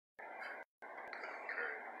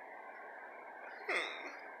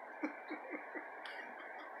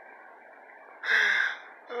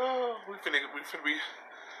We finna be.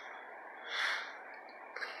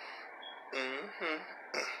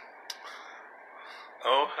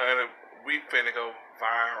 Oh, honey, we finna go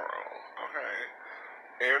viral. Okay,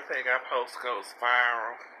 everything I post goes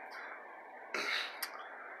viral.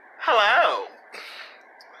 Hello,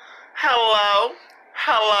 hello,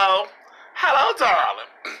 hello, hello,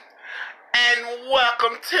 darling, and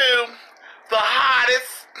welcome to the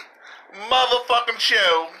hottest motherfucking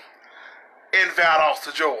show in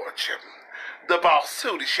Valdosta, Georgia, the Boss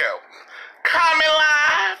Tutie Show. Coming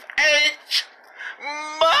live, H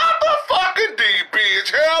motherfucking D,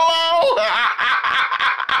 bitch. Hello.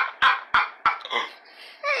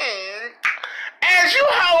 As you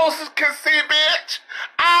hoes can see, bitch,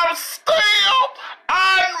 I'm still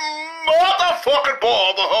on motherfucking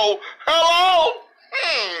ball the hoe. Hello.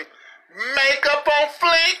 Makeup on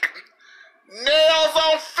fleek, nails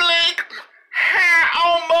on fleek, hair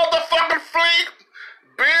on motherfucking fleek.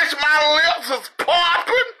 Bitch, my lips is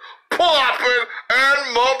popping, and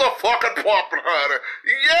motherfucking popping, honey.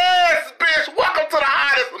 Yes, bitch, welcome to the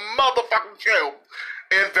hottest motherfucking show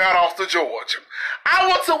in Valdosta, Georgia. I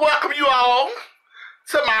want to welcome you all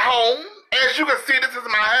to my home. As you can see, this is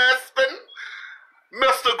my husband,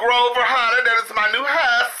 Mr. Grover, honey. That is my new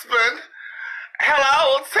husband.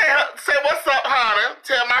 Hello, say what's up, honey.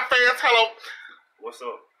 Tell my fans hello. What's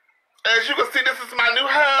up? As you can see, this is my new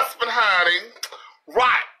husband, honey.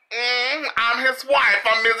 Right. I'm his wife.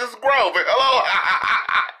 I'm Mrs. Grover. Hello.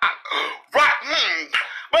 Right.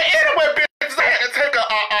 But anyway, bitches, I had to take a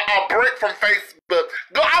break from Facebook.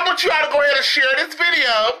 I want you all to go ahead and share this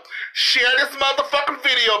video. Share this motherfucking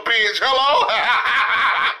video, bitch. Hello.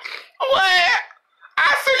 What? I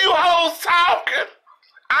see you hoes talking.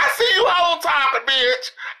 I see you hoes talking, bitch.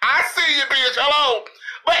 I see you, bitch. Hello.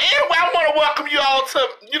 But anyway, I want to welcome you all to,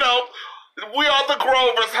 we are the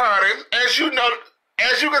Grovers, honey. As you know,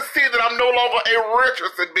 as you can see that I'm no longer a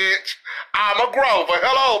Richardson, bitch. I'm a Grover.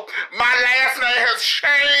 Hello. My last name has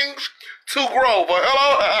changed to Grover.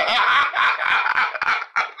 Hello.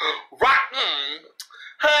 Right.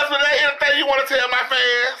 Husband, there anything you want to tell my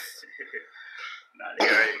fans? Nah, they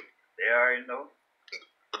already know.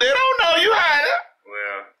 They don't know you, honey.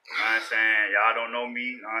 Well, you know what I'm saying? Y'all don't know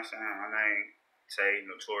me, you know what I'm saying? My name, Tay,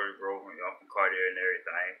 Notorious Grover, y'all from Cartier and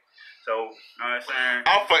everything. So, you know what I'm saying?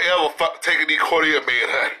 I'm forever taking these Cartier men,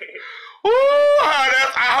 honey. Ooh, honey,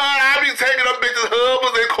 I be taking them bitches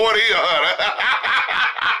hubbles and Cartier, honey.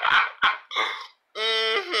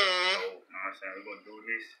 So, you know what I'm saying? We're going to do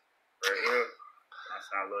this right here.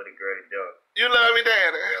 I love the girl to death. You love me,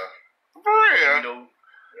 daddy? Yeah. For real? You know,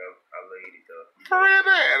 yeah, I love you to death. For real,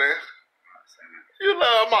 daddy? You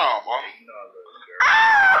love mama. Yeah, you know I love you, girl.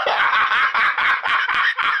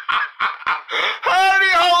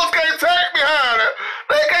 Honey, hoes can't take me, honey.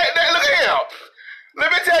 They can't, look here.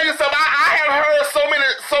 Let me tell you something. I have heard so many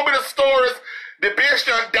stories. The bitch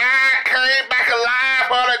done died, came back alive,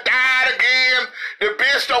 honey, died again. The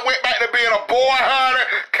bitch done went back to being a boy, honey,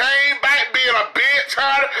 came back being a bitch,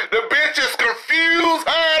 honey. The bitch is confused,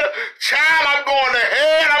 honey. Child, I'm going to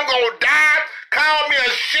hell, I'm going to die. Call me a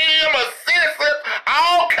shim, a sissy,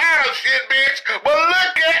 all kind of shit, bitch. But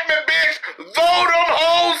look at me, bitch. Though them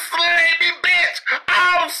hoes slay me, bitch,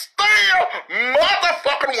 I'm still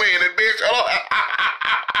motherfucking winning, bitch.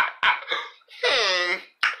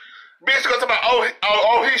 Bitch gonna talk about,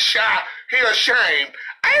 oh, he's shy. He ashamed.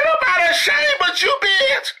 Ain't nobody ashamed but you,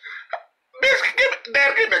 bitch. Bitch,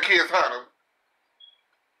 Dad, give me a kiss, honey.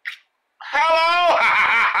 Hello?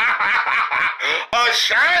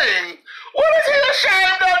 Ashamed? What is he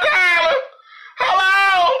ashamed of, darling?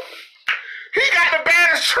 Hello? He got the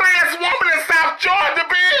baddest trans woman in South Georgia,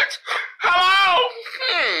 bitch. Hello?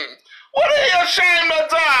 What is he ashamed of,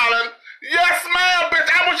 darling? Yes, ma'am, bitch.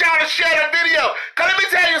 I want y'all to share the video. Cause let me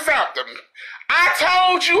tell you something. I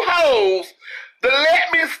told you hoes to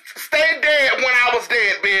let me stay dead when I was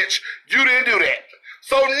dead, bitch. You didn't do that.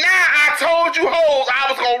 So now I told you hoes I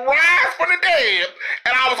was gonna rise from the dead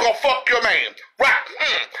and I was gonna fuck your man. Right.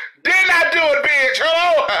 Didn't I do it, bitch?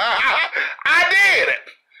 Hello? I did it.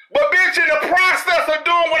 But bitch, in the process of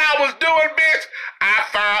doing what I was doing, bitch, I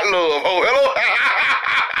found love. Oh, hello?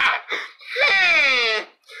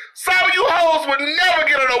 Some of you hoes would never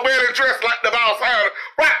get in a wedding dress like the boss, honey.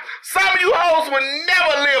 Right? Some of you hoes would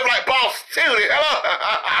never live like Boss Tutie. Hello?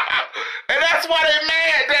 And that's why they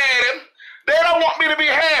mad, daddy. They don't want me to be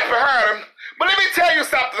happy, honey. But let me tell you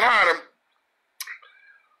something, honey.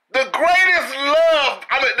 The greatest love,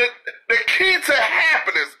 the key to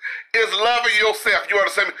happiness is loving yourself. You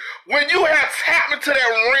understand me? When you have tapped into that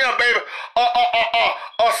realm, baby,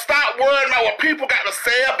 stop worrying about what people got to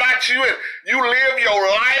say about you and you live your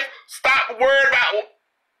life. Stop worrying about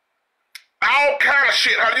all kind of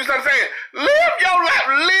shit, honey. You know what I'm saying? Live your life.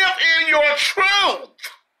 Live in your truth.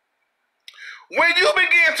 When you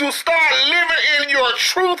begin to start living in your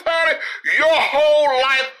truth, honey, your whole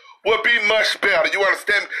life will be much better. You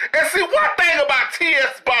understand me? And see, one thing about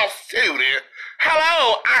T.S. Boss Tutie,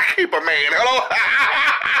 hello, I keep a man. Hello?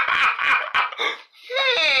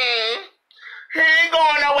 He ain't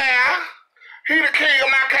going nowhere. He the king of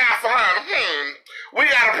my castle, honey. We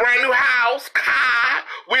got a brand new house, car,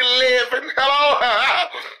 we living. Hello?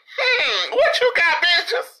 What you got,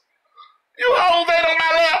 bitches? You hoes ain't on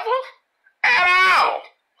my level at all.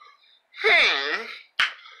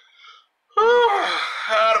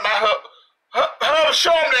 Show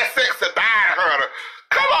them that sexy body, honey.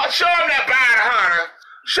 Come on, show them that body, honey.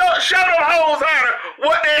 Show them hoes, honey,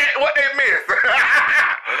 what they miss.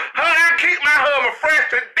 Honey, I keep my hubby fresh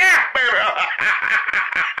to death, baby.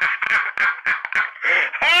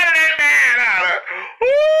 Honey, they mad, honey.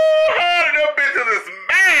 Ooh, honey, them bitches is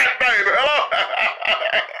mad, baby. Hello?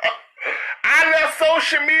 I left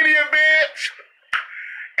social media, bitch,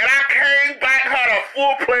 and I came back, honey, a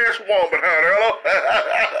full-fledged woman, honey. Hello?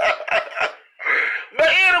 But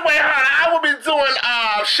anyway, honey, I will be doing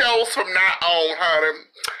shows from now on, honey.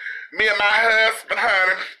 Me and my husband,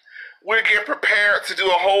 honey, we're getting prepared to do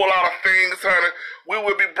a whole lot of things, honey. We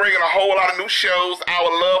will be bringing a whole lot of new shows, our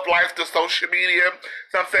love life to social media.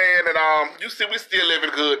 So I'm saying that, you see, we still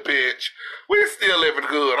living good, bitch. We still living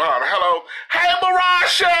good, honey. Hello. Hey,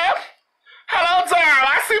 Marasha. Hello, darling.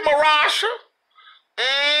 I see Marasha.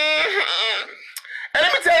 And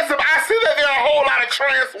let me tell you something. I see that there are a whole lot of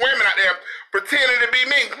trans women out there pretending to be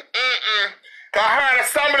me. Cause I heard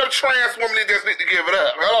some of them trans women, they just need to give it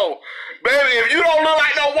up. Hello. Baby, if you don't look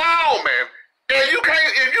like no wild man, if you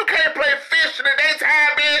can't play fish in the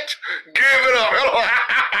daytime, bitch, give it up. Hello.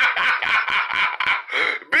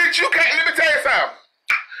 Bitch, you can't. Let me tell you something.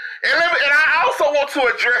 And I also want to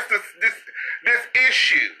address this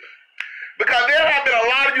issue. Because there have been a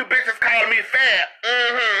lot of you bitches calling me fat.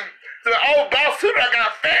 So, oh, Boss Tutie, I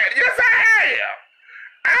got fat. Yes, I have.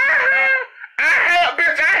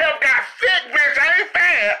 Bitch, I have got thick, bitch. I ain't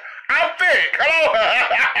fat. I'm thick. Hello?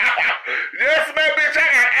 Yes, man, bitch. I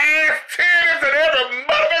got ass, titties, and every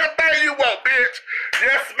motherfucking thing you want, bitch.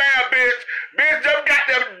 Yes, man, bitch. Bitch, them got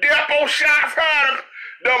them depot shots, honey.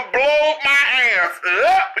 Them blow my ass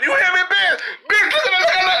up. You hear me, bitch? Bitch,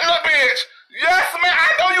 look, bitch. Yes, man. I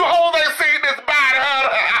know you hoes ain't seen this body, honey.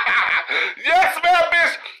 Yes, man,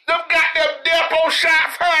 bitch. Them got them depot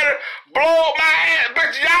shots, honey. Blow my ass.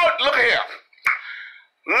 Bitch, y'all, look here.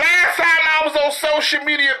 Last time I was on social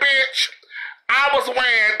media, bitch, I was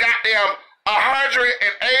weighing goddamn 189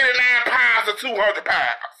 pounds to 200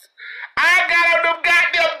 pounds. I got on them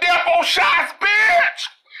goddamn depot shots, bitch.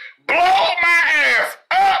 Blow my ass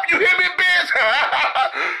up. You hear me, bitch?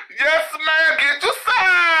 Yes, man. Get you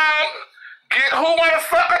some. Get who wanna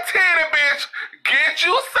suck a titty, bitch. Get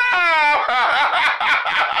you some.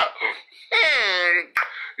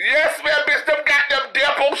 Yes, man, bitch. Them goddamn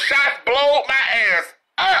depot shots blow my ass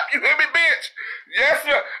up. You hear me, bitch? Yes,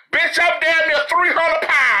 man. Bitch, I'm damn near 300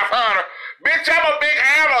 pounds, honey. Bitch, I'm a big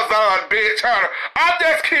Amazon, bitch, honey. I'm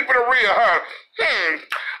just keeping it real, honey.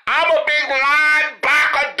 I'm a big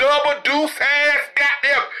linebacker, double deuce ass,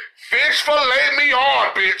 goddamn fish fillet me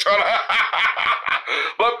on, bitch, honey.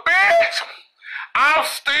 But, bitch, I'm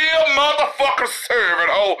still motherfucking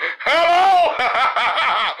serving, ho. Hello?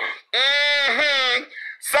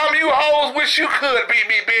 Some of you hoes wish you could be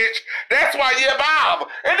me, bitch. That's why you're Bob.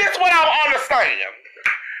 And this is what I don't understand.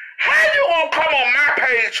 How you gonna come on my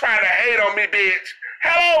page trying to hate on me, bitch?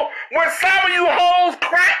 Hello? When some of you hoes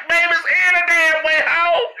crack babies in a damn way,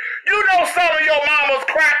 ho? You know some of your mamas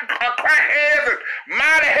crackheads and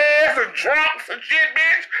mighty heads and drunks and shit,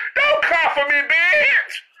 bitch. Don't come for me,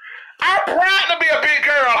 bitch. I'm proud to be a big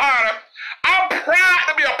girl, honey. I'm proud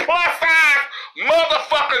to be a plus-size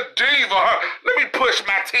motherfucking diva, huh? Let me push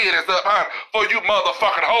my titties up, huh? For you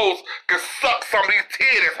motherfucking hoes can suck some of these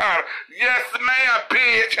titties, huh? Yes, ma'am,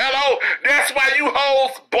 bitch. Hello? That's why you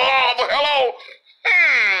hoes bother. Hello?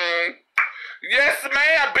 Yes,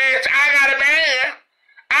 ma'am, bitch. I got a man.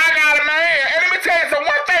 And let me tell you something.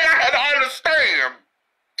 One thing I had to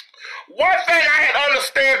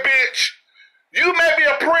understand, bitch. You may be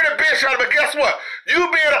a pretty bitch, honey, but guess what? You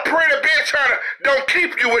being a pretty bitch, honey, don't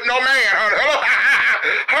keep you with no man, honey. Hello?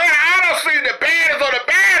 Honey, I don't see the baddest of the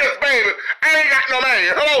baddest, baby. I ain't got no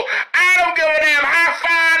man. Hello? I don't give a damn how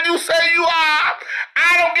fine you say you are.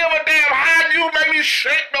 I don't give a damn how you make me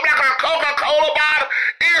shake them like a Coca-Cola bottle.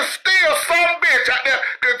 It's still some bitch out there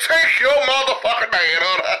can take your motherfucking man,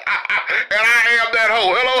 honey. And I am that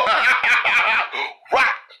hoe. Hello?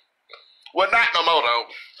 Right. Well, not no more, though.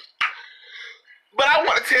 But I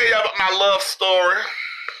want to tell you about my love story.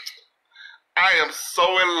 I am so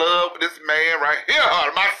in love with this man right here,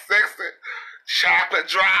 my sexy chocolate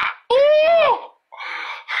drop. Ooh!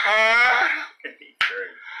 Huh?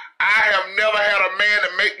 I have never had a man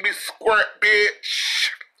to make me squirt,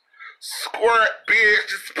 bitch. Squirt, bitch.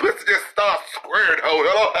 This pussy just starts squirting, ho.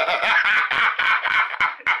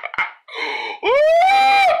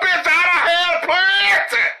 Ooh, bitch, I done had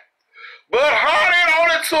plenty. But honey, it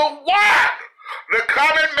only took one to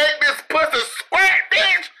come and make this pussy squirt,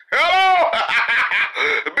 bitch. Hello?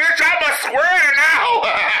 Bitch, I'm a squirter now.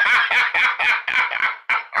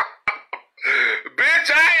 Bitch,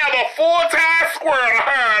 I am a full-time squirter,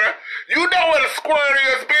 honey. You know what a squirter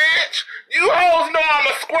is, bitch. You hoes know I'm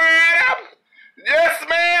a squirter. Yes,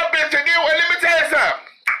 ma'am, bitch. Again, let me tell you something.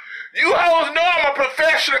 You hoes know I'm a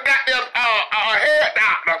professional goddamn head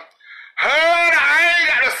doctor. Honey, I ain't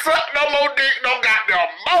got to suck no more dick, no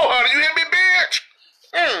goddamn more, honey. You hear me, bitch?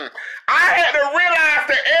 I had to realize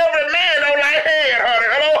that every man don't like head, honey.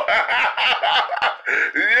 Hello?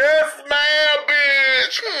 Yes, ma'am,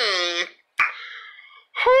 bitch.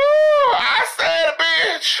 I said,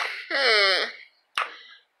 bitch.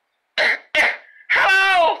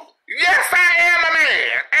 Hello? Yes, I am a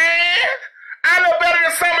man. And I know better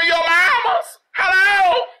than some of your mamas.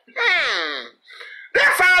 Hello?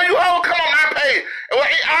 That's how you hoes come on my page. Well,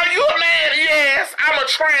 are you a man? Yes, I'm a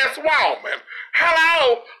trans woman.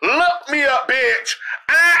 Hello? Look me up, bitch.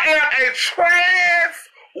 I am a trans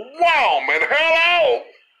woman. Hello?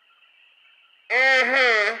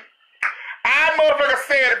 I motherfucker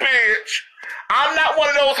said, bitch. I'm not one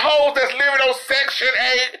of those hoes that's living on Section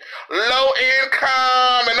 8, low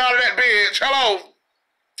income, and all of that, bitch. Hello?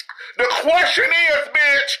 The question is,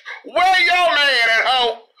 bitch, where your man at,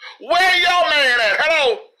 ho? Where your man at?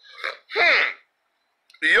 Hello?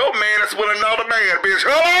 Your man is with another man, bitch.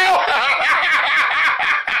 Hello?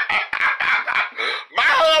 My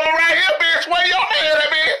husband right here, bitch. Where your man at,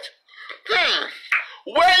 bitch?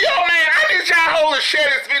 Where your man? I need y'all hoes to share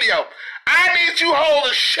this video. I need you hoes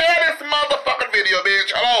to share this motherfucking video,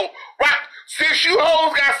 bitch. Hello? Right? Since you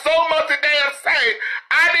hoes got so much to damn say,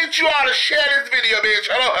 I need you all to share this video, bitch.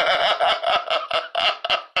 Hello?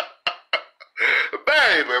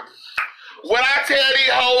 Baby. When I tell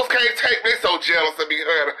these hoes can't take me, so jealous of me,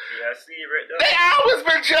 honey. Yeah, I see it right there. They always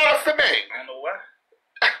been jealous of me. I don't know why.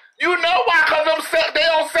 You know why? Because they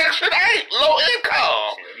on Section 8, low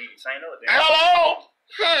income. Shit, I need to sign up then. Hello?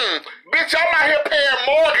 Bitch, I'm out here paying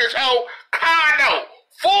mortgage, ho. Car note.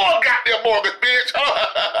 Full goddamn mortgage, bitch.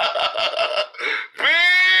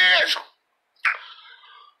 Bitch.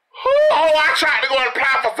 Oh, I tried to go and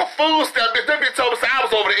apply for some food stamps, bitch. Them bitch told me I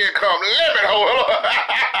was over the income limit, ho.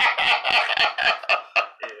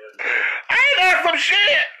 Ain't that some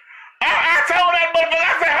shit? I told that motherfucker,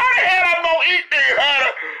 I said, how the hell I'm gonna eat these,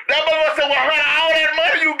 honey? That motherfucker said, well, honey, all that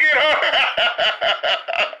money you get,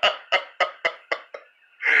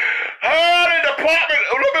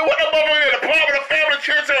 what the motherfucker in the Department of Family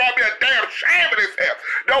Children, I'll be a damn shame of this hell.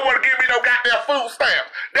 Don't want to give me no goddamn food stamps.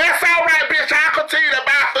 That's all right, bitch. I'll continue to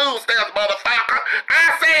buy food stamps, motherfucker.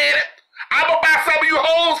 I said it. I'm gonna buy some of you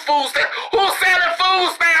hoes food stamps. Who's selling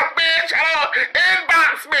food stamps, bitch?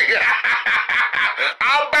 Inbox me.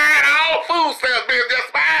 I'm buying all food stamps, bitch. Yes,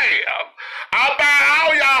 I am. I'm buying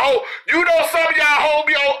all y'all hoes. You know some of y'all hoes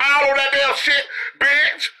be all on that damn shit,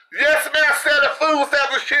 bitch. Yes, man, selling food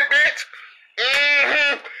stamps and shit, bitch.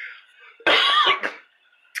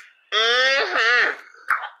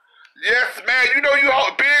 Yes, man. You know you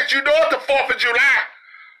hoes, bitch. You know it's the 4th of July.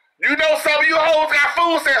 You know some of you hoes got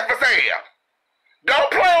food stamps for sale.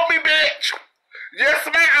 Don't play with me, bitch. Yes,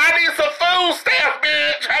 man. I need some food stamps,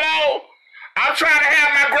 bitch. Hello. I'm trying to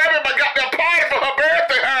have my grandma got their party for her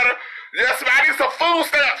birthday, honey. Yes, man. I need some food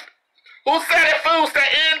stamps. Who said that food stamp?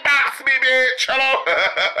 Inbox me, bitch. Hello.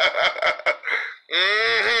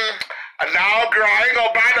 No, girl, I ain't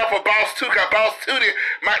gonna buy no for Boss 2, cause Boss 2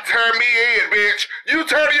 might turn me in, bitch. You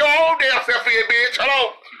turn your own damn self in, bitch.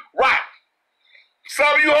 Hello? Right. Some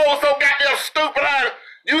of you hoes so goddamn stupid, honey.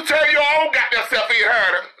 You turn your own goddamn self in,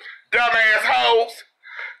 honey. Dumbass hoes.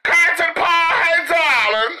 Cotton Paul, hey,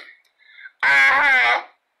 darling.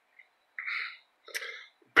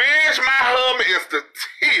 Bitch, my hubby is the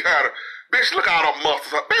T, honey. Bitch, look at all the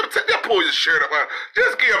muscles. Baby, just pull your shirt up, honey.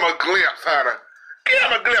 Just give him a glimpse, honey. Give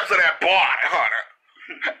him a glimpse of that body,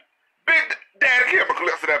 honey. Big Daddy, give him a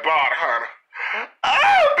glimpse of that body, honey.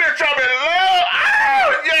 Oh, bitch, I'm in love.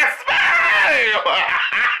 Oh, yes, ma'am.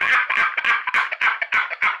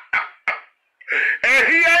 And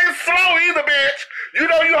he ain't slow either, bitch. You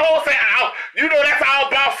know you hoes say, oh, you know that's all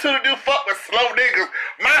boss to do, fuck with slow niggas.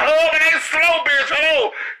 My husband ain't slow, bitch.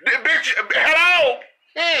 Hello. Bitch, hello.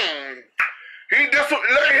 He this look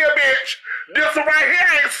at here, bitch. This one right here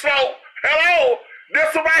ain't slow. Hello.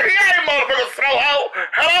 This one right here ain't motherfucking slow, ho.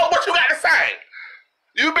 Hello, what you got to say?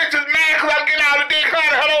 You bitches mad cause I'm getting out of the dick,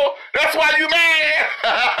 honey. Hello. That's why you mad.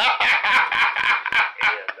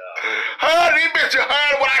 Honey, these bitches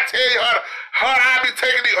heard what I tell you, honey. Honey, I be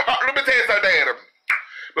taking these. Let me tell you something, Daddy.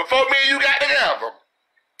 Before me and you got together,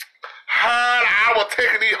 honey, I was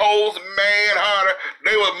taking these hoes, man, honey.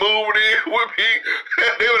 They was moving in with me.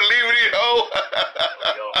 They was leaving these hoes.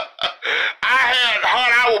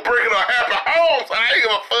 I was breaking a happy home, so I ain't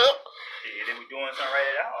give a fuck. Yeah, they was doing something right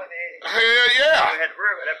at all, man. Hell yeah. You had to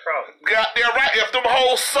worry about that problem. Goddamn right. If them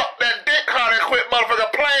hoes suck that dick, honey, and quit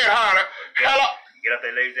motherfucking playing, honey. Hello. Get up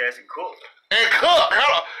that lazy ass and cook. And cook,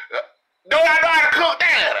 hello. Don't I know how to cook,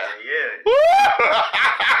 Daddy? Yeah.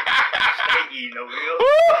 Stay eating over here.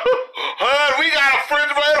 Honey, we got a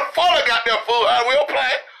refrigerator full of goddamn food, honey. We'll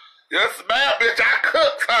play. Yes, ma'am, bitch, I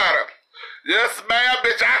cooks, honey. Yes, ma'am,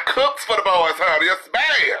 bitch, I cooks for the boys, honey. Yes,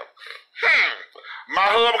 ma'am. My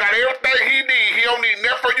husband got everything he need. He don't need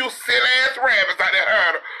nothing for you silly-ass rabbits out there,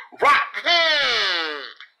 honey. Right.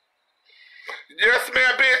 Yes,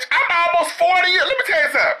 ma'am, bitch. I'm almost 40 years. Let me tell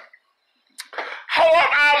you something.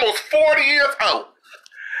 I'm almost 40 years old.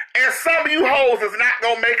 And some of you hoes is not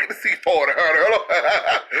gonna make it to see 40, honey.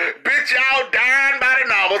 Bitch, y'all dying by the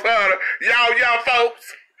novels, honey. Y'all young folks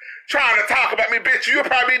trying to talk about me, bitch. You'll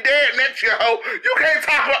probably be dead next year, ho. You can't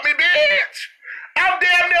talk about me, bitch. I'm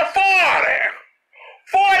damn near 40.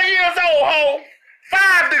 40 years old, ho.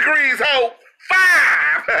 5 degrees, ho.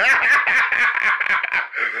 5.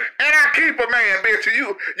 And I keep a man, bitch.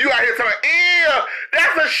 You out here telling me, yeah,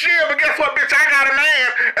 that's a shit, but guess what, bitch? I got a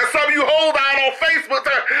man. And some of you hold out on Facebook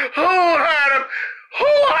saying,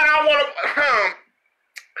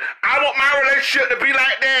 I want my relationship to be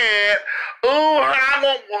like that.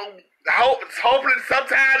 Hopefully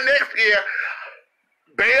sometime next year,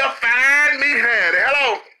 they'll find me, honey.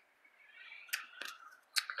 Hello.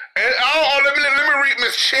 And let me read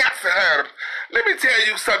Miss Jackson, honey. Let me tell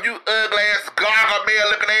you something, you ugly ass, gargamel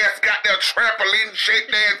looking ass, goddamn trampoline shaped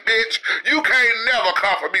ass bitch. You can't never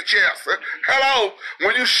come for me, Jackson. Hello,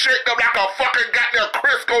 when you shake up like a fucking goddamn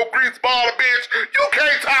Crisco grease ball, bitch, you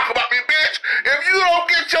can't talk about me, bitch. If you don't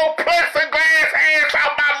get your plexiglass hands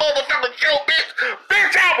out my motherfucking show, bitch,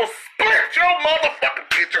 I will split your motherfucking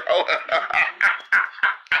picture.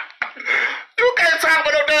 You can't talk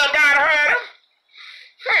about no damn body, honey.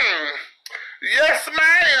 Yes,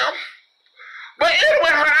 ma'am. But anyway,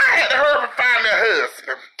 honey, I had to hurry up and find me a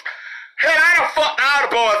husband. Hell, I done fucked all the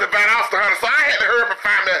boys in Van Austin, honey, so I had to hurry up and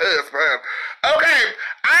find me a husband, honey. Okay,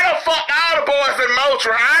 I done fucked all the boys in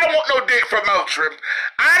Moultrie. I don't want no dick from Moultrie.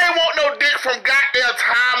 I didn't want no dick from goddamn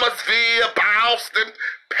Thomasville, Boston,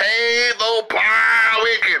 Pavo,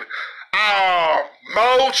 Barwick, and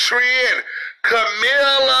Moultrie, and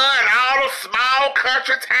Camilla, and all the small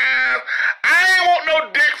country towns. I ain't want no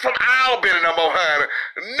dick from Albany no more, honey.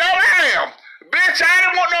 No, ma'am. Bitch, I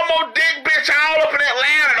didn't want no more dick, bitch, all up in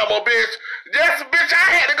Atlanta no more, bitch. Yes, bitch, I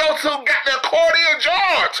had to go to goddamn Cordia,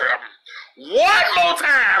 Georgia. One more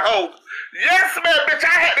time, ho. Yes, man, bitch,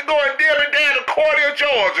 I had to go and deal with down to Cordia,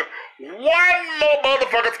 Georgia. One more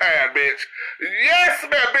motherfucking time, bitch. Yes,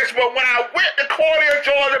 man, bitch, but when I went to Cordia,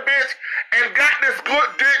 Georgia, bitch, and got this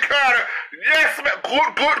good dick, honey, yes, man,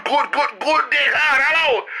 good dick, honey,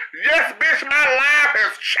 hello. Yes, bitch, my life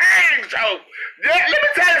has changed, ho. Yeah, let me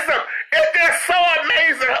tell you something. It's just so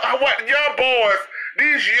amazing what young boys,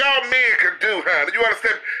 these young men can do, honey. You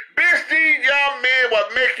understand? Bitch, these young men will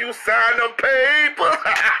make you sign them papers.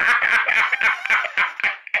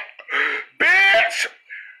 Bitch,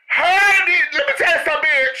 honey, let me tell you something,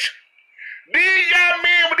 bitch. These young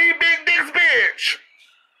men with these big dicks, bitch.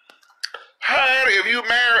 Honey, if you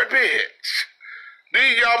married, bitch,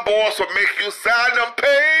 these young boys will make you sign them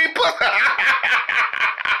papers.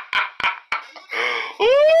 Ooh,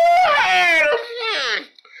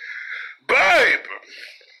 babe.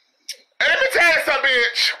 And let me tell you something,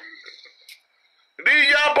 bitch. These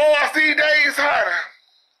young boys these days, honey,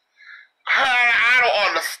 I don't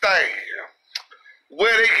understand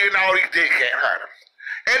where they getting all these dick at, honey.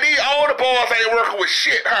 And these older boys ain't working with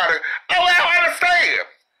shit, honey. Oh, I don't understand.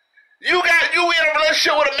 You in a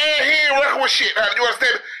relationship with a man, he ain't working with shit, honey. You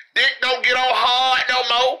understand? Dick don't get on hard no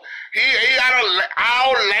more. He got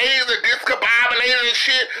all lazy, discombobulated and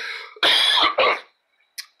shit.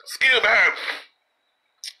 Excuse me, honey.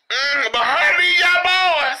 But honey, these young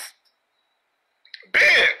boys,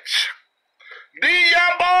 bitch. These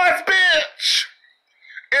young boys, bitch.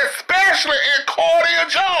 Especially especially in Cordia,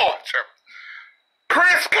 Georgia.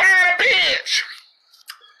 Chris County, bitch.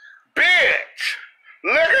 Bitch.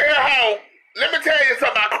 Look at here, hoe. Let me tell you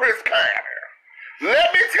something about Chris County.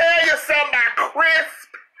 Let me tell you something about Chris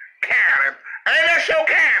County. Ain't that your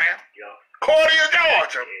county? Yeah. Cordia,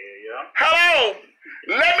 Georgia. Yeah. Hello.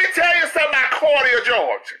 Let me tell you something about Cordia,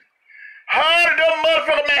 Georgia. Her, them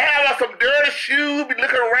motherfuckers may have like some dirty shoes, be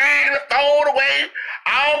looking raggedy, thrown away,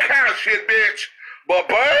 all kind of shit, bitch. But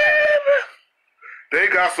baby, they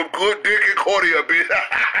got some good dick in Cordia, bitch.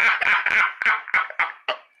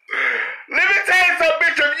 Let me tell you something,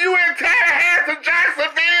 bitch. If you in Tallahassee,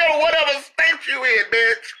 Jacksonville, or whatever state you in,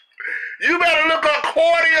 bitch, you better look up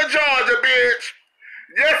Cordia, Georgia, bitch.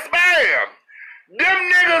 Yes, ma'am. Them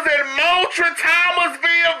niggas in Moultrie,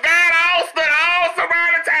 Thomasville, Van Austin, all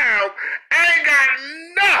surrounding towns ain't got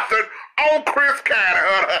nothing on Chris County,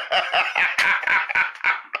 honey.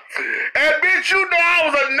 And bitch, you know I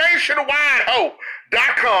was a nationwide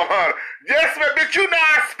hoe.com, honey. Yes, man, bitch, you know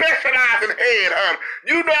I specialize in head, honey.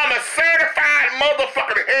 You know I'm a certified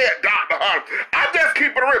motherfucking head doctor, honey. I just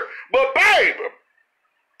keep it real. But baby,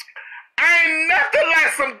 ain't nothing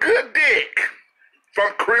like some good dick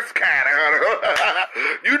from Chris County, honey.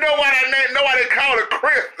 You know why they call it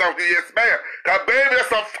Chris, don't you? Yes, ma'am. Cause baby, there's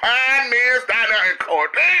some fine men down there in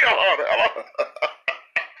Cordia, honey.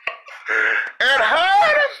 And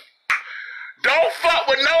honey, don't fuck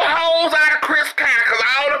with no hoes out of Chris County, cause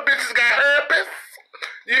all them bitches got herpes.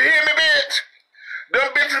 You hear me, bitch? Them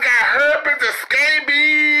bitches got herpes and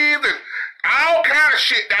scabies and all kind of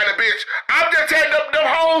shit down there, bitch. I'm just telling them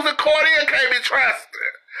hoes in Cordia can't be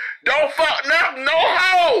trusted. Don't fuck no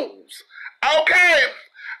hoes. Okay?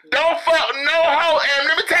 Don't fuck no hoes. And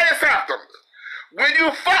let me tell you something. When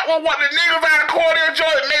you fuck with what the niggas out of Cordia,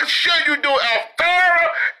 Georgia, make sure you do a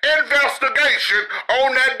thorough investigation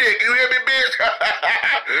on that dick. You hear me, bitch?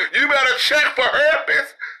 You better check for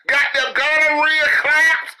herpes, goddamn gonorrhea,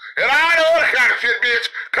 claps, and all the other kind of shit, bitch,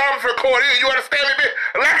 coming from Cordia. You understand me, bitch?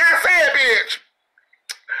 Like I said, bitch,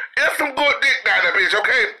 it's some good dick down there, bitch,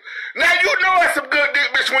 okay? Now, you know it's some good dick,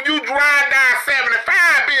 bitch, when you drive down 75,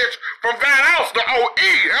 bitch, from Van Austin on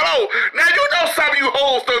E. Hello? Now, you know some of you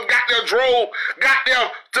hoes done drove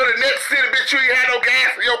to the next city, bitch, you ain't had no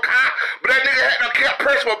gas in your car, but that nigga had no kept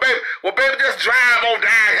pressure. Well, baby, just drive on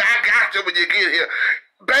down here. I got you when you get here.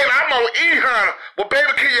 Baby, I'm on E, honey. Well, baby,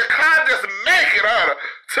 can your car just make it, honey,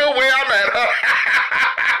 to where I'm at, honey?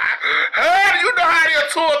 Honey, you know how it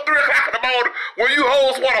is 2 or 3 o'clock in the morning when you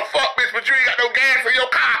hoes want to fuck, bitch, but you ain't got no gas in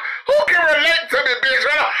your car. Who can relate to me, bitch?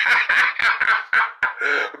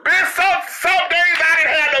 Bitch, some days I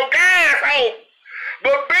didn't have no gas, ho.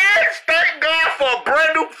 But bitch, thank God for a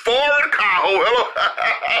brand new foreign car, ho. Hello?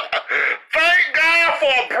 Thank God for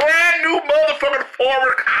a brand new motherfucking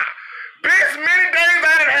foreign car. Bitch, many days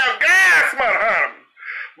I didn't have gas, honey.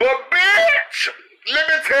 But bitch, let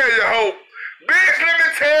me tell you, ho. Bitch, let me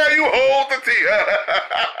tell you, hold the tea.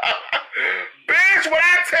 Bitch, when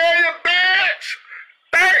I tell you, bitch,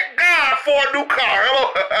 thank God for a new car.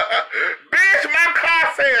 Hello? Bitch, my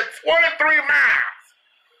car said 23 miles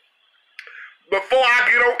before I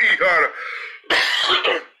get on E, honey.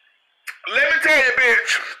 Let me tell you,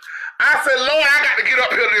 bitch. I said, Lord, I got to get up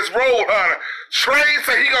here to this road, honey. Trey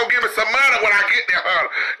said he gonna give me some money when I get there, honey.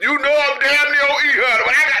 You know I'm damn near on E, honey,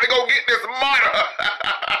 but I got to go get this money.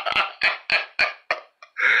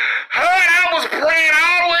 Honey, I was praying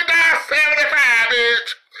all the way down 75, bitch.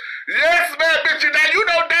 Yes, man, bitch. Now, you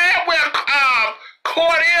know damn well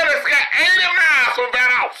Cordia has got 80 miles from Van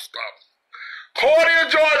Austin. Cordia,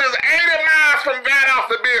 Georgia is 80 miles from Van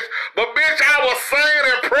Austin, bitch. But, bitch, I was singing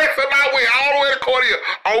and pressing my way all the way to Cordia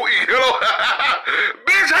on E. You know?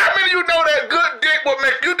 Bitch, how many of you know that good dick will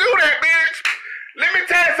make you do that, bitch? Let me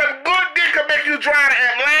tell you, some good dick can make you drive to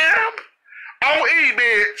Atlanta on E,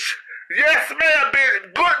 bitch. Yes, ma'am,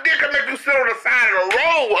 bitch. Good dick can make you sit on the side of the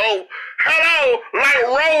road, ho. Hello, like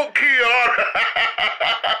roadkill.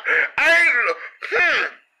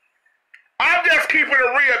 I'm just keeping it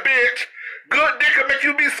real, bitch. Good dick can make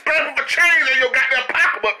you be scraping for change in your goddamn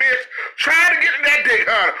pocketbook, bitch. Trying to get in that dick,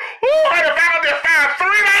 honey. Ooh, honey, if I don't just find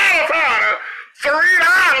 $3, honey. $3.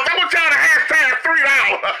 I want y'all to hashtag $3.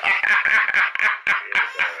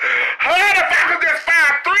 Honey, if I could just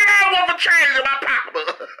find $3 worth of change in my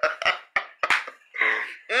pocketbook.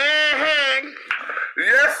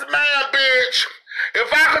 Yes, ma'am, bitch. If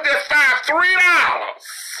I could just find $3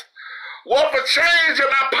 worth of change in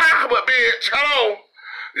my pocketbook, bitch. Hello.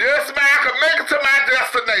 Yes, man, I can make it to my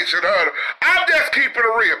destination, honey. I'm just keeping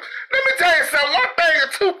it real. Let me tell you something. One thing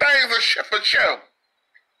and two things are shit for sure.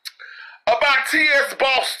 About T.S.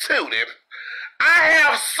 Boss Tutie. I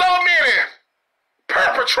have so many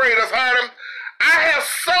perpetrators, honey. I have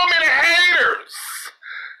so many haters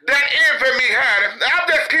that envy me, honey. I'm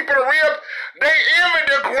just keeping it real. They envy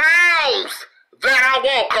the grounds that I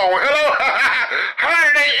walk on. Hello?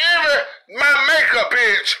 Honey, they envy my makeup,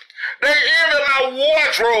 bitch. They envy my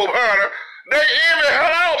wardrobe, honey. They envy,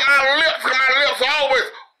 hello, my lips are always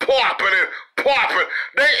popping and popping.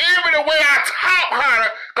 They envy the way I talk, honey,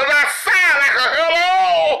 because I sound like a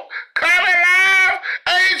hello, coming live,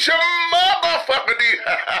 ain't your motherfucker,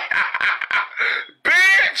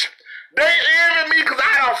 bitch. They envy me because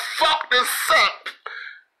I done fucked and sucked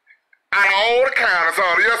out of all the counties,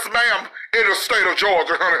 honey. Yes, ma'am, in the state of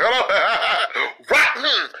Georgia, honey. Hello? Right.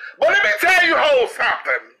 But let me tell you, hoes,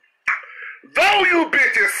 something. Though you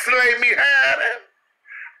bitches slay me, honey,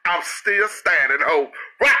 I'm still standing, ho.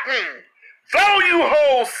 Right. Though you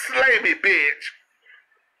hoes slay me, bitch,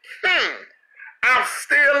 I'm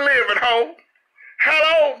still living, ho.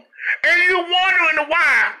 Hello? And you wondering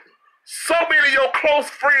why so many of your close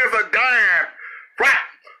friends are dying, right?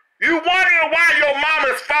 You wondering why your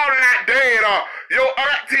mama's falling out dead, or your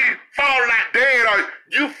auntie falling out dead, or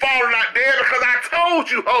you falling out dead, because I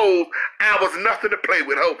told you, hoes, I was nothing to play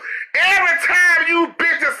with, ho. Every time you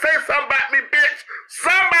bitches say something about me, bitch,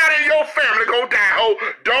 somebody in your family gonna die, ho.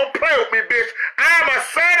 Don't play with me, bitch. I'm a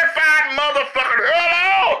certified motherfucker.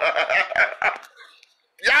 Hello?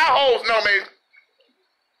 Y'all hoes know me.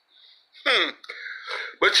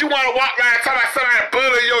 But you want to walk around and talk about somebody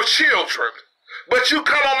bullying your children. But you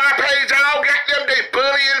come on my page, all goddamn day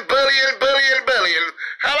bullying.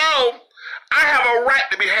 Hello? I have a right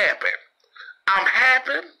to be happy. I'm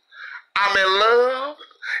happy. I'm in love.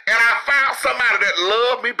 And I found somebody that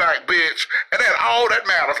loved me back, bitch. And that's all that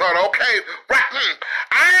matters, honey, okay? Right.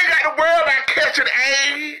 I ain't got to worry about catching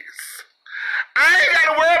AIDS. I ain't got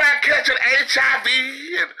to worry about catching HIV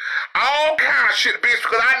and all kind of shit, bitch,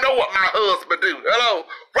 because I know what my husband do. Hello?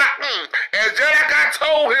 Right. And just like I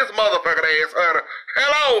told his motherfucking ass, honey,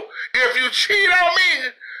 hello, if you cheat on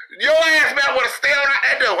me, your ass man would have stayed out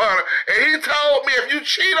that door, honey. And he told me, if you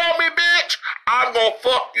cheat on me, bitch, I'm gonna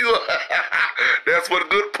fuck you up. That's what a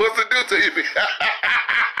good pussy do to you, bitch.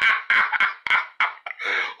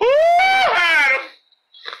 Woo, honey.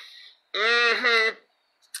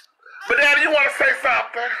 But Daddy, you want to say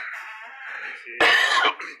something?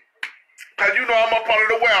 Cause you know I'm up under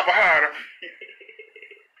the weather, honey.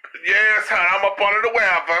 Yes, honey, I'm up under the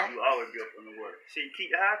weather. You always be up under the weather. Shit, you keep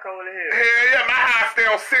the high cold in here. Hell yeah, my high stay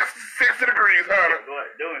on 60 degrees, honey. Go out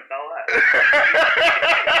the door and thaw out.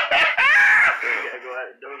 You gotta go out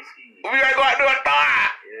the door and ski. We gotta go out there and thaw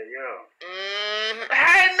out. Yeah.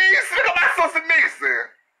 Hey, niece, look at my sister niece.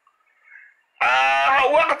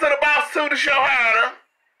 Welcome to the Boss Tutie Show, honey.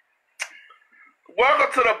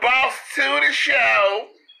 Welcome to the Boss Tutie Show.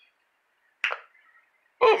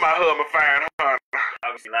 Oh, my husband fine, honey.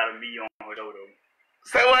 I've seen a lot of me on her show, though.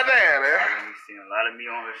 Say what, Daddy? I've seen a lot of me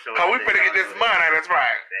on her show. Cause we finna get this money, that's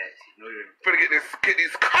right. Finna get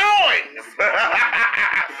these coins.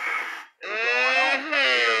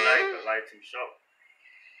 Life too short.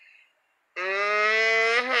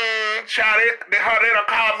 Child, they done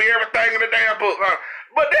call me everything in the damn book, huh?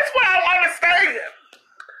 But this what I don't understand.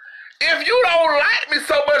 If you don't like me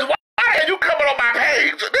so much, why are you coming on my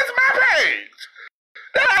page? This is my page.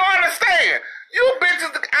 That I don't understand. You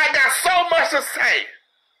bitches, I got so much to say.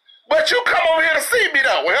 But you come over here to see me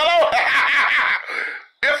though. Hello?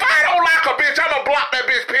 If I don't like a bitch, I'm gonna block that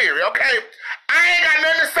bitch, period, okay? I ain't got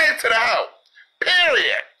nothing to say to the hoe.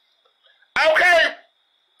 Period. Okay?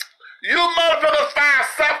 You motherfuckers find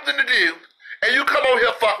something to do, and you come over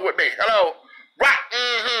here fucking with me. Hello? Right,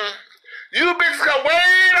 You bitches come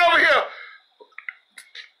way over here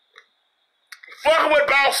fucking with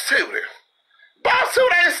Boss Tutie. Boss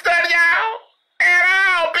Tutie ain't studying y'all at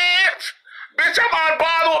all, bitch. Bitch, I'm on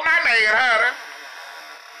bother with my man, honey.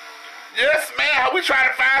 Yes, man. We trying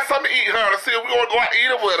to find something to eat, honey. See if we gonna go out and eat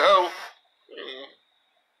it with, ho.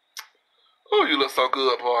 Oh, you look so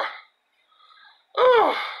good, boy.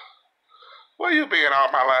 Oh, where you been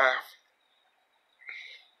all my life?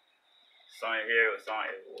 Son here,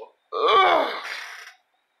 boy. Oh.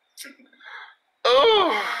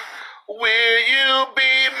 Oh. Will you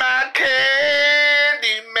be my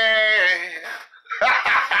candy man?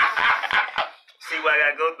 See what I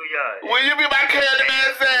gotta go through, y'all. Will you be my candy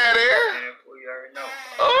man, Sadie? Yeah, well, you already know.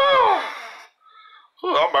 Oh.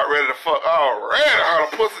 Ooh, I'm about ready to fuck already. Her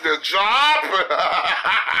pussy just dropping.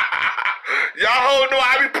 Y'all hoes know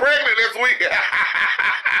I be pregnant this week.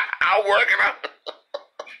 I'm working out.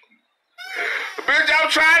 Bitch, I'm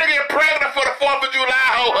trying to get pregnant for the 4th of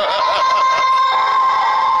July.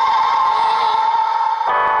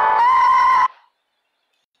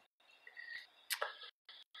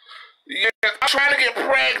 Yes, I'm trying to get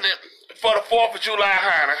pregnant for the 4th of July,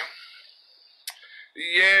 honey.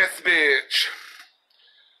 Yes, bitch.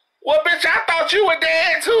 Well, bitch, I thought you were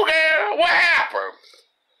dead too, girl. What happened?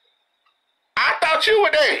 I thought you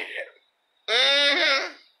were dead.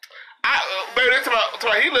 Baby, this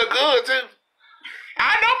he look good too.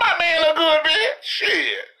 I know my man look good, bitch.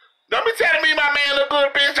 Shit. Don't be telling me my man look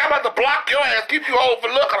good, bitch. I'm about to block your ass, keep you old for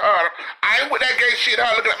looking at her. I ain't with that gay shit,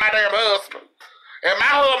 her looking at my damn husband. And my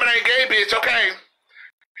husband ain't gay, bitch, okay?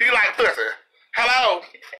 He like pussy. Hello?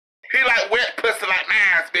 He like wet pussy like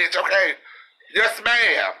mine, bitch, okay? Yes,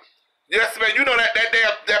 ma'am. Yes, ma'am. You know that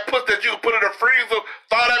pussy that you put in the freezer,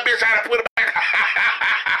 throw that bitch out and put it back.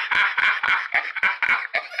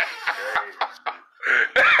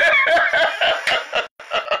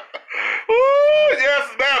 Ooh, yes,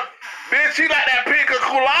 ma'am. Bitch, she like that pink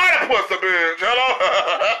colada pussy, bitch. Hello?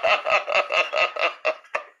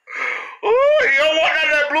 Ooh, he don't want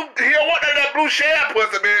none of that blue shell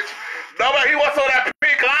pussy, bitch. No, but he wants all that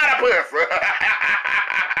pink colada pussy.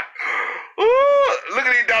 Ooh, look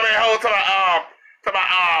at these dumb ass hoes to my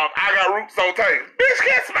I got roots on tape. Bitch,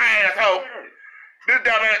 kiss my asshole. This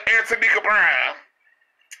dumb ass Antonica Brown.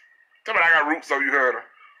 Tell me I got roots on you, heard her.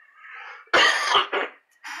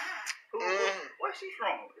 Where's she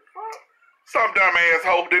from? Some dumb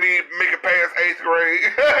asshole didn't even make it past 8th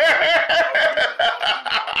grade.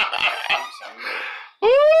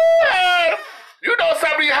 Ooh, you know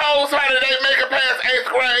some of these hoes, honey, they make it past 8th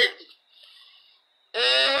grade.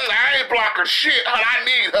 I ain't blocking shit, honey. I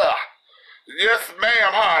need her. Yes,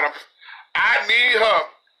 ma'am, honey. I need her.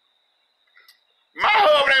 My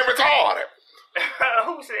husband ain't retarded.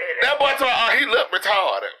 Who said that? That boy told me, he looked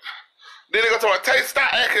retarded. Then they go to a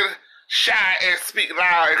stop acting shy and speak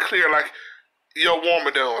loud and clear like your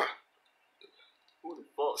woman doing. Who the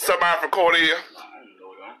fuck? Somebody from Cordelia. I don't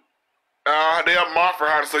know them. They're Martha,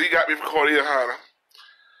 honey, so you got me from Cordelia, honey.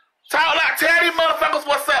 Talk like, tell these motherfuckers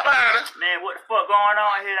what's up, honey. Man, what the fuck going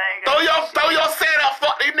on here? I ain't got Throw your set up,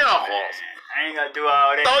 fuck these knuckles. I ain't gotta do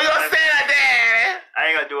all that. Throw your set up, daddy. I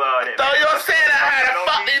ain't gotta do all that. Throw your set up, honey,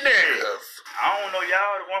 fuck these shit. niggas. I don't know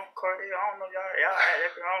y'all, the one from Cartier. I don't know y'all.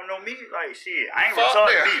 I don't know me. Like, shit. I ain't Fuck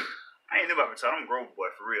retarded them. either. I ain't never retarded. I'm a grown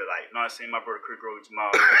boy for real. Like, you know what I'm saying? My brother Chris Grove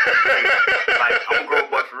Jamal. Like, I'm a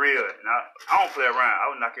grown boy for real. And I don't play around.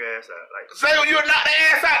 I would knock your ass out. Like, Say you knock the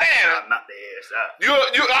ass out there. I'll knock the ass out.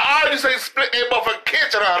 All you say split that motherfucking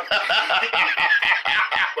kitchen up. But,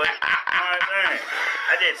 you know what I'm saying?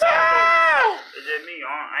 I just talk. It's just me.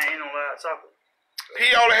 I ain't no loud talker.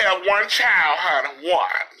 He only had one child, honey.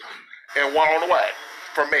 One. And one on the way.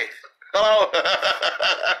 From me. Hello?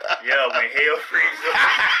 Yeah, when hell freezes up.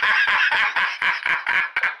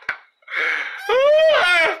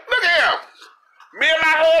 Look at him. Me and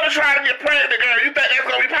my husband trying to get pregnant, girl. You think that's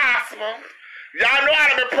going to be possible? Y'all know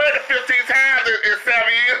I've been pregnant 15 times in 7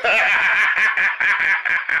 years.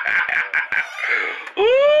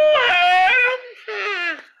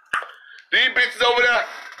 These bitches over there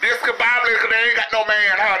discombobulated because they ain't got no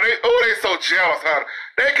man, honey. They so jealous, honey.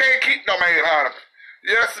 They can't keep no man, honey.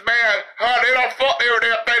 Yes, man. Honey, they don't fuck every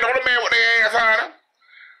damn thing. Don't a man with their ass, honey.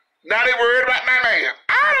 Now they worried about my man.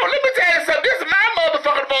 Let me tell you something. This is my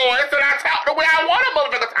motherfucking voice, and I talk the way I want a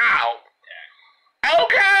motherfucker talk.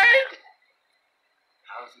 Okay?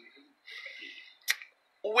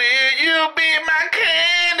 Will you be my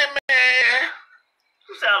candy man?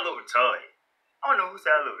 Who sound a little retarded? I don't know who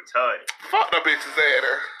sound a little retarded. Fuck the bitches at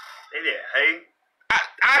her. They did hate.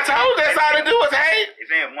 I told you that's all they do is hate. If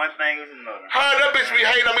they have one thing, it's another. That bitch be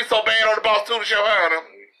hating on me so bad on the Boss Tutie show, honey.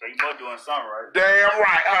 So you both doing something, right? Damn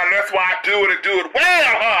right, honey. That's why I do it and do it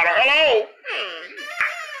well, honey. Hello?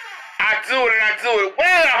 I do it and I do it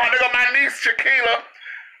well, honey. Got my niece, Shaquila.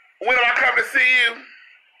 When am I coming to see you?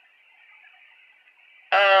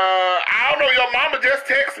 I don't know. Your mama just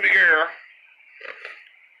texted me, girl.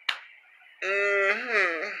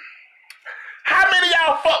 How many of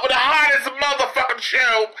y'all fuck with the hottest motherfucking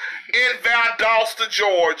show in Valdosta,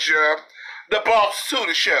 Georgia? The Boss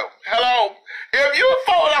Tutie show. Hello? If you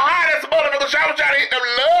fuck with the hottest motherfucking show, I'm trying to hit them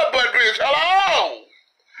love button, bitch. Hello?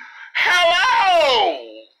 Hello?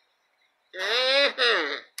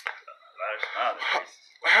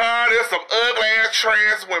 There's some ugly ass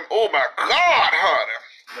trans women. Oh my God, honey.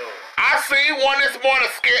 No. I seen one this morning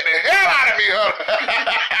scared the hell out of me, honey.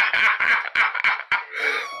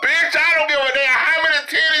 Bitch, I don't give a damn how many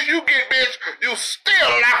titties you get, bitch. You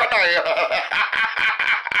still like a man.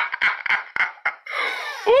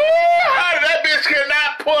 Ooh, honey, that bitch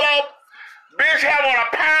cannot pull off. Bitch have on a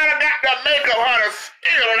pound of goddamn makeup, honey.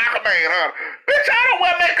 Still like a man, honey. Bitch, I don't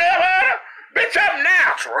wear makeup, honey. Bitch, I'm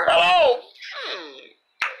natural. Hello?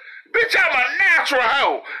 Bitch, I'm a natural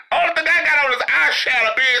hoe. Only thing I got on is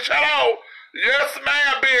eyeshadow, bitch. Hello? Yes,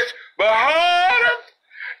 ma'am, bitch. But honey,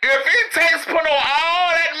 if it takes putting on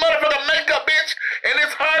all that motherfucking makeup, bitch, in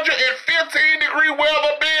this 115-degree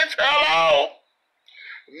weather, bitch, hello?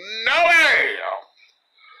 No, ma'am.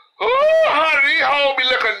 Ooh, honey, these hoes be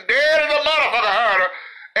looking dead as a motherfucker, honey,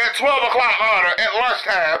 at 12 o'clock, honey, at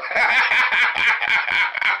lunchtime.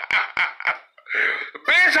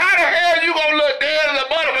 Bitch, how the hell you gonna look dead as a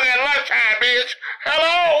motherfucker at lunchtime, bitch?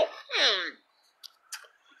 Hello?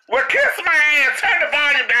 Well, kiss my ass, turn the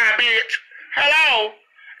volume down, bitch. Hello?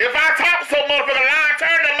 If I talk so motherfucking loud,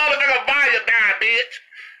 turn the motherfucking volume down, bitch.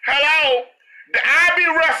 Hello? I be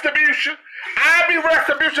retribution.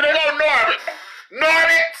 They go Norbit.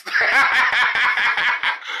 Norbit.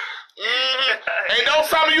 And don't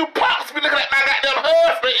some of you punks be looking at my goddamn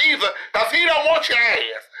husband either, because he don't want your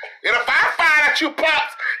ass. And if I find out you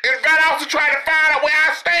punks, and if I also try to find out where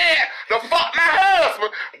I stand to fuck my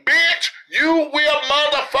husband, bitch, you will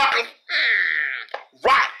motherfucking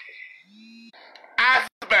right. I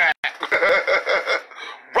back.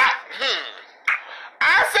 Right.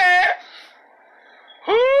 I said,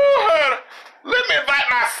 honey, let me invite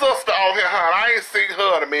my sister on here, honey. I ain't seen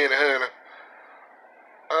her in a minute, honey.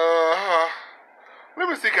 Let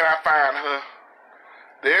me see, can I find her?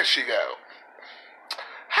 There she go.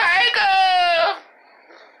 Hey, girl.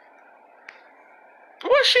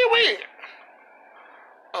 Where's she with?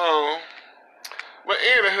 But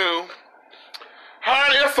anywho,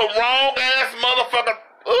 honey, it's a wrong ass motherfucker.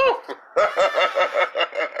 Ooh.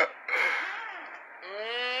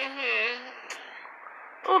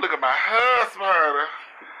 Oh, look at my husband, honey.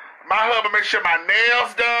 My husband make sure my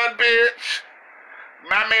nails done, bitch.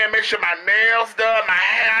 My man make sure my nails done, my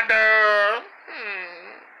hair done.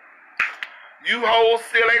 You hoes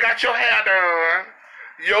still ain't got your hair done.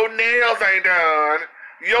 Your nails ain't done.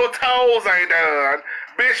 Your toes ain't done.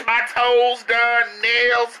 Bitch, my toes done,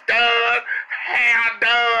 nails done, hair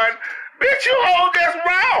done. Bitch, you hoes just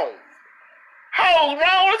wrong. Hoes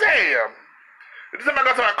wrong as hell. If somebody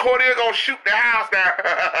goes to my Cordier gonna shoot the house down.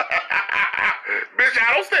 Bitch,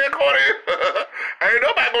 I don't stay in Cordier. Ain't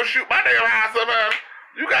nobody gonna shoot my damn house up, man.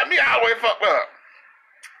 You got me all the way fucked up.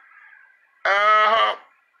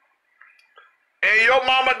 And your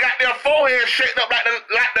mama got their forehead shaped up like the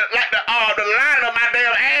line of my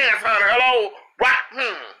damn ass, honey. Hello, right?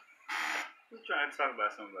 Who's trying to talk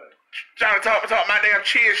about somebody? Trying to talk my damn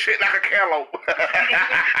chin shit like a cantaloupe. Who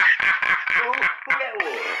that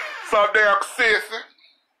was? Some damn sissy.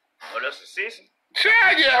 Oh, that's a sissy?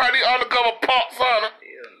 Child, yeah, honey, undercover punks, honey.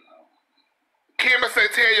 Hell no. Kimmy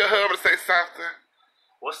say, tell your husband to say something.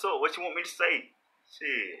 What's up? What you want me to say?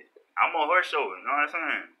 Shit, I'm on her show, you know what I'm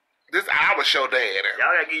saying? This our show, daddy.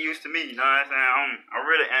 Y'all gotta get used to me, you know what I'm saying? I'm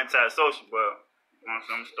really anti-social, but you know what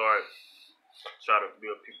I'm saying? Try to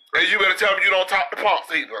build people. And you better tell me you don't talk to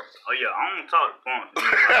punks either. Oh yeah, I don't talk to punks.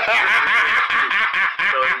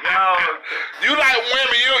 So y'all, you like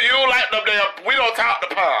women, you like them damn. We don't talk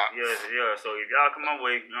to punks. Yeah. So if y'all come my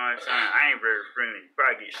way, you know what I'm saying? I ain't very friendly. You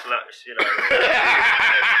probably get slapped the shit out of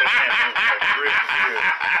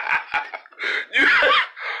you.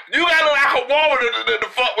 You gotta look like a woman to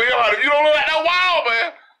fuck with her. If you don't look like that wild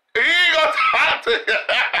man, he ain't gonna talk to you.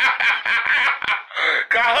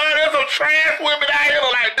 Cause honey, there's some trans women out here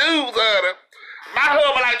look like dudes, honey. My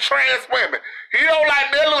husband like trans women. He don't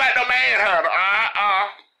like me, look like no man, honey.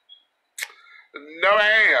 No,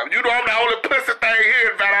 ma'am. You know I'm the only pussy thing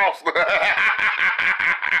here in Van Austin.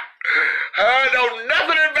 Honey, don't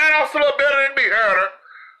nothing in Van Austin look better than me, honey.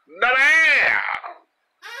 No, ma'am.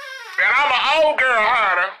 And I'm an old girl,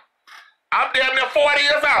 honey. I'm damn near 40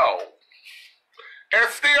 years old. And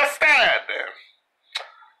still standing.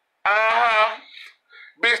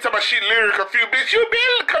 Bitch, talking about she literally confused. Bitch, you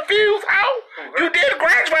been confused, hoe? You did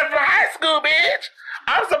graduate from high school, bitch.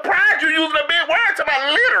 I'm surprised you using a big word to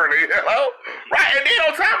about literally, hello? Right, and then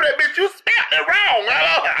on top of that, bitch, you spelled it wrong,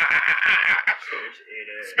 hello?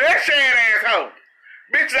 Special asshole.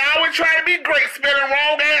 Bitch, I always try to be great, spelling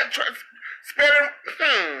wrong and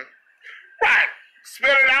right.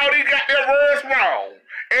 Spelling all these goddamn words wrong.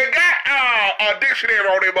 And got a dictionary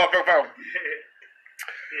on their motherfucking phone.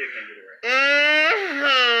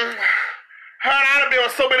 Honey, I done been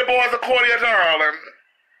with so many boys according to darling.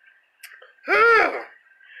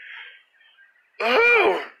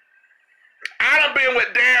 I done been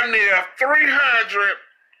with damn near 300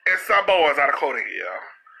 and some boys out of Cody here.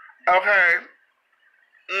 Okay?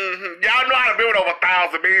 Y'all know I done been with over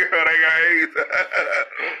 1,000 men, they got AIDS.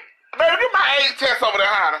 Baby, do my AIDS test over there,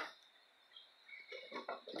 honey.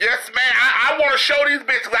 Yes, man. I want to show these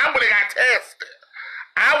bitches I really got tested.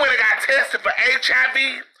 I went and got tested for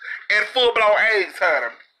HIV and full-blown AIDS,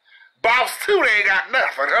 honey. Boss tutie ain't got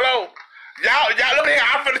nothing. Hello? Y'all look here.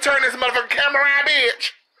 I'm finna turn this motherfucking camera around,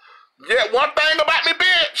 bitch. Yeah, one thing about me,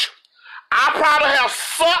 bitch. I probably have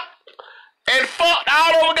sucked and fucked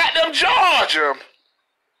all over goddamn Georgia.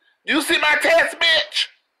 You see my test, bitch?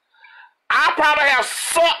 I probably have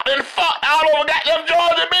sucked and fucked all over goddamn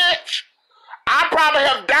Georgia, bitch. I probably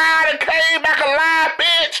have died and came back alive,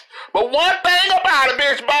 bitch. But one thing about it,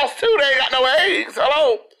 bitch, boss tutie ain't got no eggs.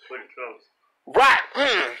 Hello? Put it close. Right. But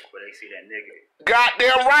they see that nigga.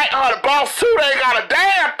 Goddamn right, honey. Boss tutie ain't got a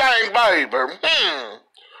damn thing, baby.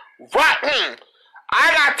 Right.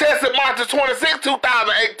 I got tested March 26,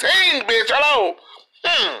 2018, bitch. Hello?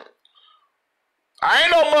 I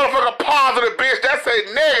ain't no motherfucker positive, bitch. That say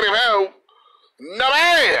negative, hell. No,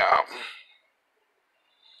 ma'am.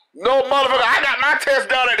 No motherfucker. I got my test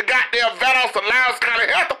done at the goddamn Valdosta Lowndes County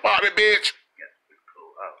Health Department, bitch. Yeah,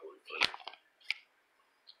 cool. I'll hold it for you.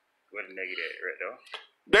 Where the negative at, right though?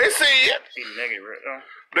 They see it. See the negative right though?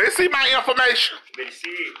 They see my information. They see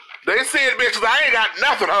it. They see it, bitch, 'cause I ain't got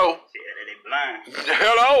nothing, ho. See, they blind.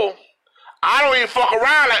 Hello? I don't even fuck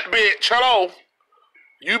around like bitch. Hello?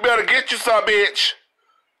 You better get you some, bitch.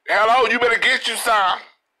 Hello? You better get you some.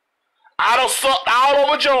 I done sucked all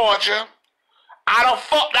over Georgia. I done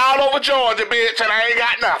fucked all over Georgia, bitch, and I ain't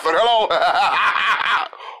got nothing. Hello?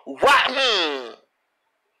 Right.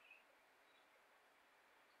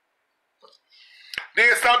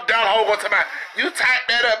 Then some dumb hoe go to my, you type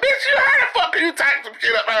that up. Bitch, you how the fuck can you type some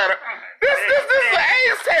shit up out of? This is an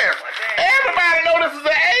AIDS test. Everybody know this is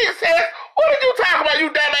an AIDS test. What did you talk about, you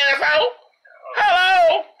dumb asshole?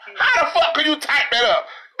 Hello? How the fuck can you type that up?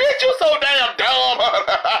 Bitch, you so damn dumb.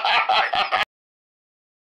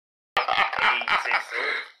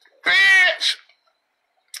 Bitch.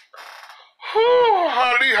 Whew,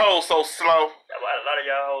 how these hoes so slow. That's why a lot of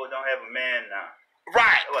y'all hoes don't have a man now.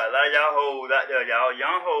 Right. That's why a lot of y'all hoes out there, y'all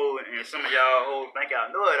young hoes, and some of y'all hoes think y'all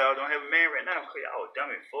know it all, don't have a man right now because y'all dumb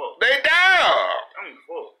as fuck. They dumb. Dumb as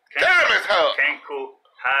fuck. Dumb as fuck. Can't cook,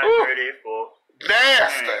 high dirty fuck.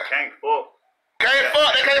 Nasty. Can't fuck. Can't fuck,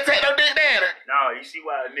 they can't take no dick daddy. No, you see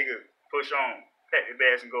why a nigga push on, pack your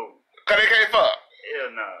bags and go. Cause they can't fuck. Hell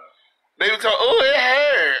no. They be told, oh, it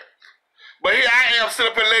hurt. But here I am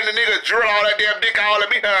sitting up and letting the nigga drill all that damn dick all at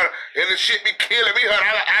me, honey. And the shit be killing me,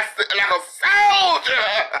 honey. I sit like a soldier.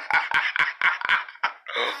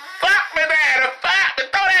 Fuck me, daddy. Fuck me.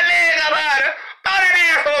 Throw that leg up, honey. Throw that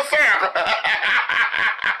ass on the circle.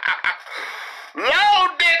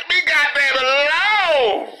 Low dick me, goddamn it.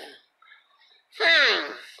 Low.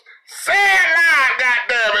 Say it loud,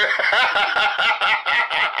 goddamn it.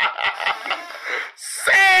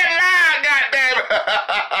 Say it loud, goddamn it.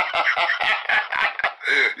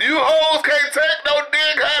 You hoes can't take no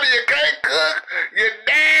dick, honey. You can't cook. You're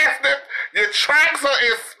nasty. Your tracks are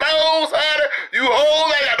exposed, honey. You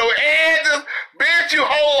hoes ain't got no edges. Bitch, you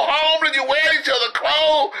whole homeless. You wear each other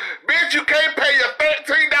clothes. Bitch, you can't pay your $13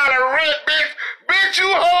 rent, bitch. Bitch, you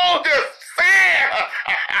hoes just sad.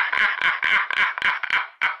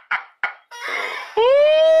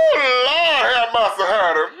 Ooh, Lord have mercy,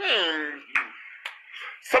 honey.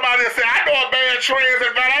 Somebody said, I know a bad trans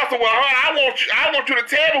in Valdosta. Well, honey, I want you to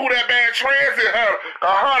tell me who that bad trans is, honey.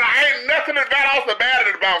 Honey, ain't nothing in Valdosta better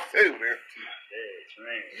than about two, man.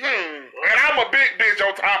 And I'm a big bitch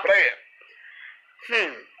on top of that.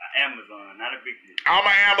 Amazon, not a big bitch. I'm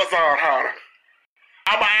an Amazon, honey.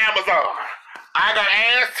 I'm an Amazon. I got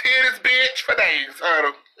ass titties, bitch, for days,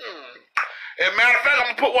 honey. As a matter of fact,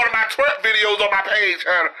 I'm gonna put one of my twerk videos on my page,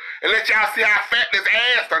 honey, and let y'all see how fat this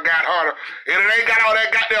ass done got, honey. And it ain't got all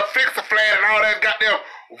that goddamn fix-a-flat and all that goddamn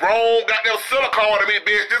wrong goddamn silicone to me,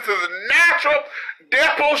 bitch. This is natural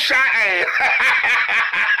depo shot ass.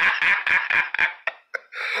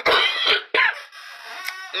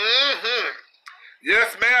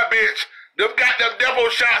 Yes, ma'am, bitch. Them goddamn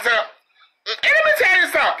depo shots here. And let me tell you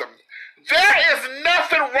something. There is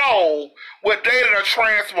nothing wrong with dating a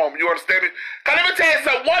trans woman. You understand me? Cause let me tell you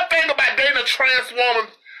something. One thing about dating a trans woman,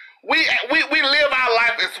 we live our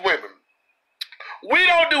life as women. We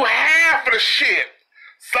don't do half of the shit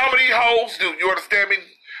some of these hoes do. You understand me?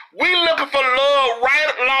 We looking for love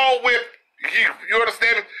right along with you. You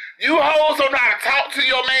understand me? You hoes don't know how to talk to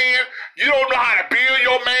your man. You don't know how to build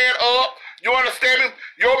your man up. You understand me?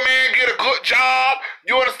 Your man get a good job.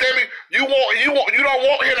 You understand me? You don't want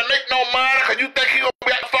him to make no money because you think he gonna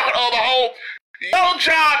be out the fucking other hoe. Your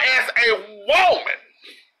job as a woman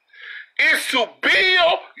is to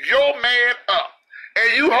build your man up.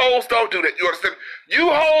 And you hoes don't do that. You understand me? You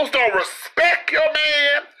hoes don't respect your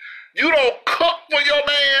man. You don't cook for your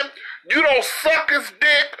man. You don't suck his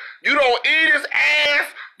dick. You don't eat his ass.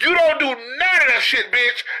 You don't do none of that shit,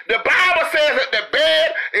 bitch. The Bible says that the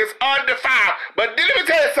bed is undefiled. But let me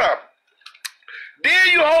tell you something. Then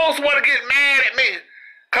you hoes want to get mad at me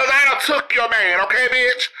because I done took your man, okay,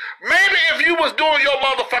 bitch? Maybe if you was doing your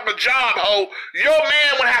motherfucking job, ho, your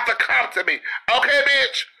man would have to come to me. Okay,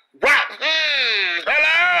 bitch? Right.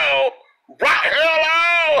 Hello? Right.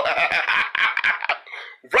 Hello?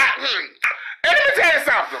 Right. And let me tell you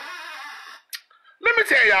something. Let me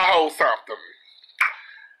tell y'all hoes something.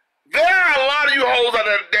 There are a lot of you hoes out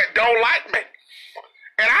there that don't like me.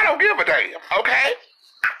 And I don't give a damn, okay?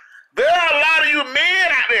 There are a lot of you men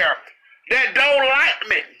out there that don't like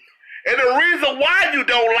me. And the reason why you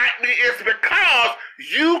don't like me is because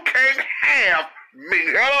you can't have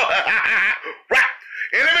me. Right.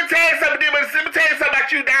 And let me tell you something,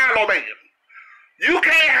 about you down low, man. You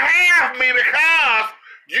can't have me because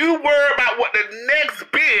you worry about what the next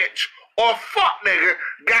bitch or fuck nigga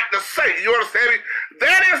got to say. You understand me?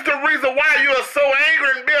 That is the reason why you are so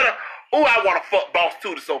angry and bitter. Ooh, I want to fuck Boss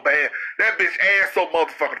Tutie so bad. That bitch ass so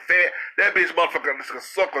motherfucking fat. That bitch motherfucking can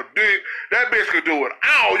suck a dick. That bitch can do it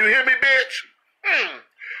all. You hear me, bitch?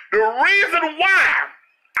 The reason why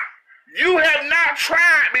you have not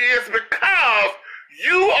tried me is because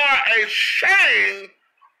you are ashamed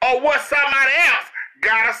of what somebody else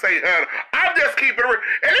gotta say, honey. I'm just keeping it real.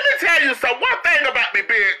 And let me tell you something. One thing about me,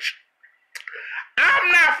 bitch.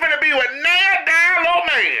 I'm not finna be with no down low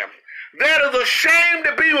man that is ashamed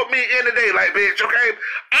to be with me in the daylight, bitch, okay?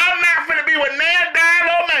 I'm not finna be with no down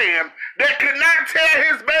low man that cannot tell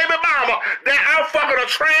his baby mama that I'm fucking a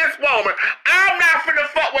trans woman. I'm not finna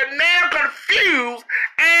fuck with no confused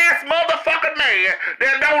ass motherfucking man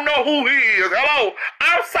that don't know who he is. Hello?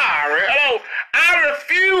 I'm sorry. Hello? I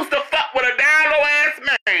refuse to fuck with a down low ass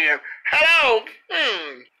man. Hello?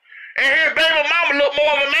 And his baby mama look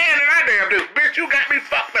more of a man than I damn do. Bitch, you got me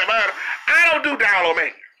fucked up, honey. I don't do down low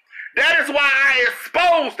man. That is why I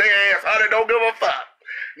expose their ass, honey. Don't give a fuck.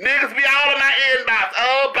 Niggas be all in my inbox.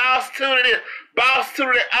 Oh, Boss Tutie this. Boss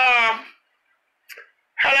Tutie that.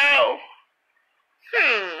 Hello?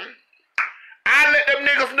 I let them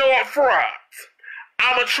niggas know up front.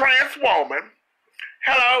 I'm a trans woman.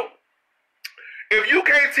 Hello? If you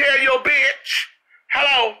can't tell your bitch,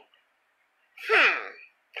 hello?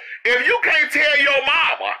 If you can't tell your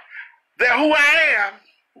mama that who I am,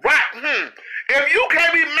 right, if you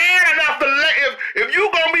can't be man enough to if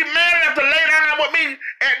you gonna be man enough to lay down with me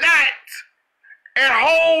at night and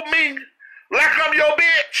hold me like I'm your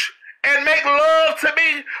bitch and make love to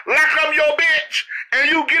me like I'm your bitch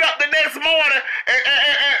and you get up the next morning and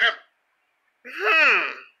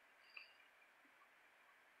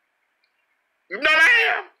no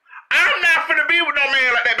ma'am, I'm not finna be with no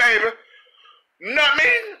man like that, baby. Not me.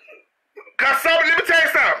 Cause let me tell you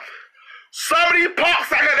something. Some of these punks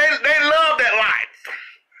out here, they love that life.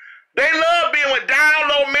 They love being with down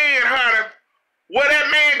low men, honey. Where that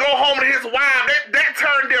man go home to his wife, that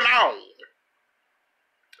turned them on.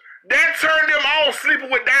 That turned them on sleeping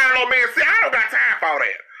with down low men. See, I don't got time for all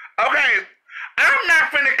that. Okay? I'm not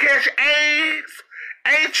finna catch AIDS,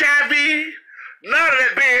 HIV, none of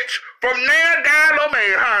that bitch from now down low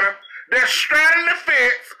man, honey. That's straddling the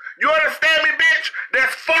fence. You understand me, bitch?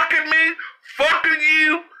 That's fucking me, fucking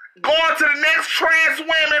you, going to the next trans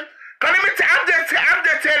women. Cause let me I'm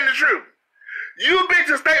just telling the truth. You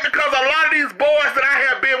bitches think because a lot of these boys that I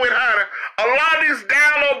have been with, honey, a lot of these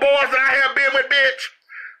down low boys that I have been with, bitch,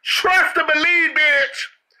 trust and believe, bitch,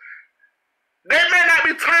 they may not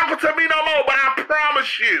be talking to me no more, but I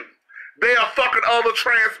promise you, they are fucking other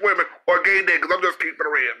trans women or gay niggas. I'm just keeping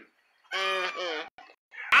it real.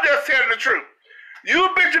 I'm just telling the truth. You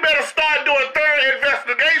bitch, you better start doing thorough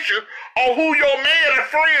investigation on who your man are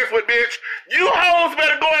friends with, bitch. You hoes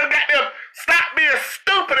better go and goddamn stop being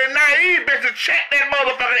stupid and naive, bitch, and check that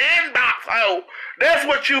motherfucking inbox, ho. That's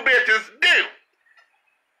what you bitches do.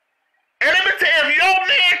 And let me tell you, if your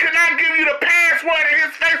man cannot give you the password to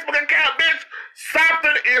his Facebook account, bitch,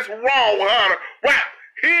 something is wrong, honey. Right?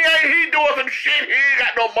 He doing some shit. He ain't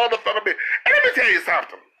got no motherfucking bitch. And let me tell you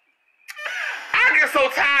something. I get so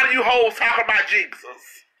tired of you hoes talking about Jesus.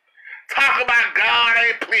 Talking about God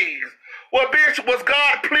ain't pleased. Well, bitch, was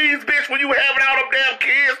God pleased, bitch, when you were having all them damn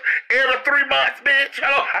kids every 3 months, bitch?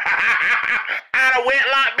 Hello? Out of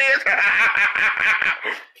wedlock, bitch?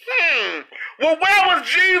 Well, where was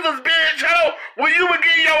Jesus, bitch? Hello? When you were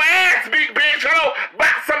getting your ass beat, bitch? Hello? By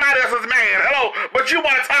somebody else's man. Hello? But you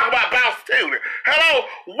want to talk about Boss Tutie. Hello?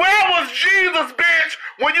 Where was Jesus, bitch,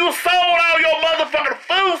 when you sold all your motherfucking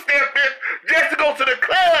food stamps, bitch, just to go to the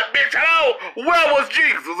club, bitch? Hello? Where was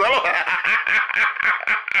Jesus? Hello?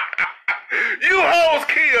 You hoes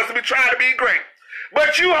kids be trying to be great.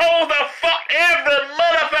 But you hoes done fuck every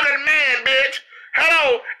motherfucking man, bitch.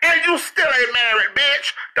 Hello, and you still ain't married,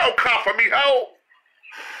 bitch. Don't come for me, hoe.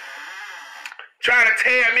 Trying to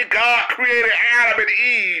tell me God created Adam and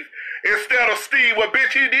Eve instead of Steve. Well,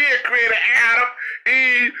 bitch, he did create Adam,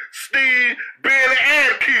 Eve, Steve, Billy,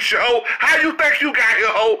 and Keisha, ho. How you think you got here,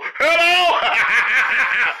 ho? Hello?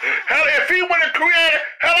 Hello, if he wouldn't create,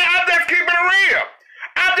 hello, I'm just keeping it real.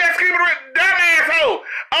 I'm just keeping it real. Dumbass, ho.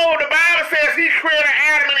 Oh, the Bible says he created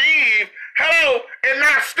Adam and Eve, hello, and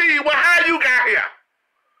not Steve. Well, how you got here?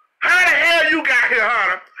 How the hell you got here,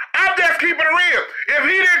 honey? I'm just keeping it real. If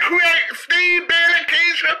he didn't create Steve, Billy,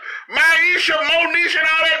 Keisha, Maisha, Monisha, and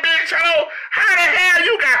all that bitch, hello, how the hell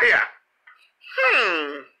you got here?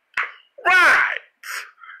 Right.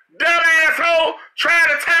 Dumb asshole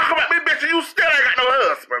trying to talk about me, bitch, and you still ain't got no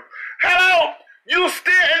husband. Hello? You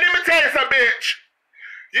still, and let me tell you something, bitch.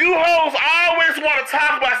 You hoes always want to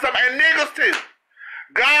talk about something, and niggas too.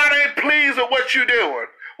 God ain't pleased with what you doing.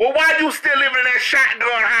 Well, why you still living in that shotgun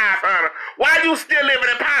house, honey? Why you still living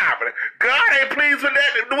in poverty? God ain't pleased with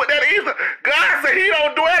that either. God said he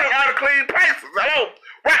don't dwell in unclean places. Hello?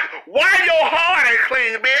 Right? Why your heart ain't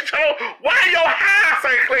clean, bitch? Hello? Why your house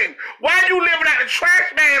ain't clean? Why you living out the trash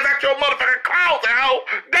cans out your motherfucking closet, ho?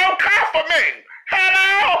 Don't come for me.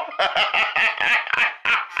 Hello?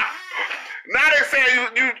 Now they saying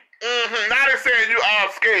now they saying you all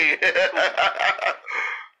scared.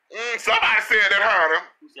 Somebody said that, honey.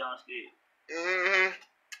 Who said I'm scared?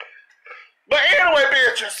 But anyway,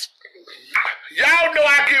 bitches, y'all know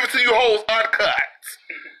I give it to you hoes uncut.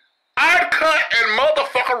 Uncut and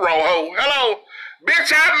motherfucking raw, ho. Hello?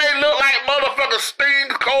 Bitch, I may look like motherfucking Sting,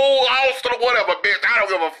 Cole, Austin, or whatever, bitch. I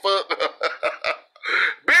don't give a fuck.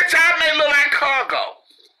 Bitch, I may look like Congo.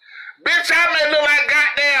 Bitch, I may look like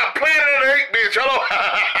goddamn Planet of the Apes, bitch. Hello?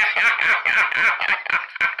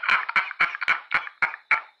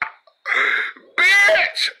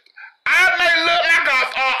 Bitch, I may look like a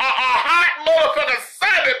hot motherfucking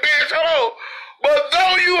Sunday, bitch. Hello? But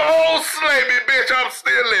though you hoes slay me, bitch, I'm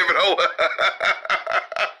still living, ho.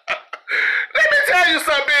 Let me tell you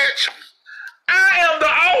something, bitch. I am the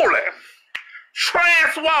only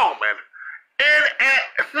trans woman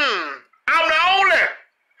I'm the only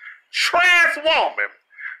trans woman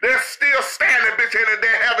that's still standing, bitch, and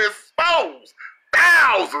they have exposed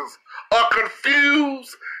thousands of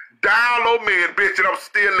confused, down low men, bitch, and I'm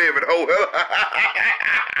still living, ho.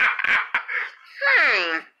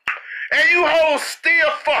 And you hoes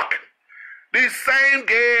still fucking these same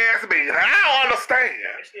gas men. I don't understand.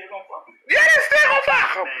 They still gonna fuck them. Yeah, they still gonna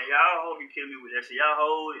fuck them. Man, y'all hoes be killing me with that shit. Y'all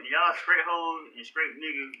hoes, and y'all straight hoes and straight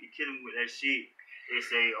niggas be killing me with that shit. They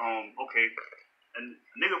say, okay, a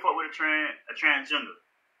nigga fuck with a transgender,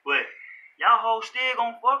 but y'all hoes still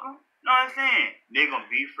gonna fuck them. Know what I'm saying? They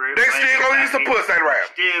gonna be free. They still gonna use some pussy,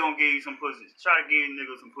 right? Still gonna give you some pussy. Try to give you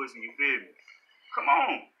niggas some pussy, you feel me? Come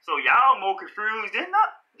on. So y'all more confused than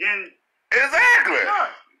Exactly. No,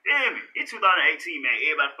 you feel me? It's 2018, man.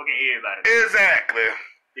 Everybody. Exactly.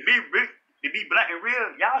 To be black and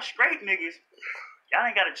real, y'all straight niggas, y'all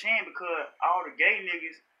ain't got a chance because all the gay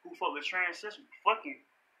niggas who fuck with transsexual fucking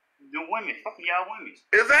the women, fucking y'all women.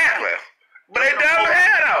 Exactly. But they don't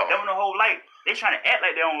have though. They want the whole light. They trying to act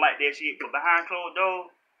like they don't like that shit, but behind closed doors,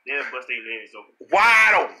 they'll bust their legs open.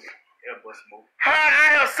 Wide open. They'll bust them open.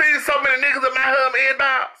 I have seen so many niggas in my home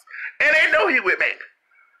inbox, and they know he with me.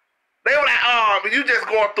 They were like, you just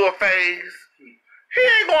going through a phase. He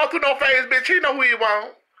ain't going through no phase, bitch. He know who he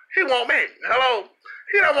want. He want me. Hello?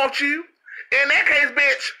 He don't want you. In that case,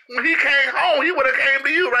 bitch, when he came home, he would have came to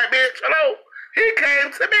you, right, bitch? Hello? He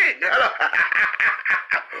came to me. Hello?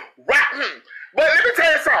 Right. But let me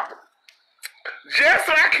tell you something. Just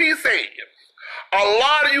like he said, a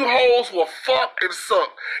lot of you hoes will fuck and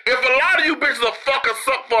suck. If a lot of you bitches will fuck and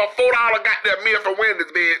suck for a $4 goddamn meal from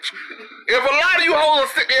Wendy's, bitch. If a lot of you hoes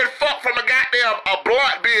will sit there and fuck from a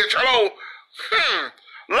blunt, bitch, hello.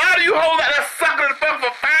 A lot of you hoes out there sucking and fucking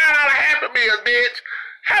for $5 Happy Meals, bitch.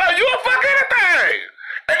 Hello, you will fuck anything.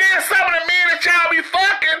 And then some of the men that y'all be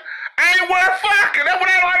fucking ain't worth fucking. That's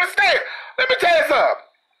what I don't understand. Let me tell you something.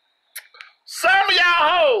 Some of y'all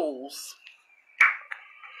hoes.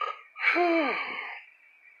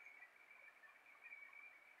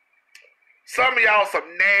 Some of y'all some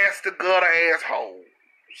nasty gutter assholes.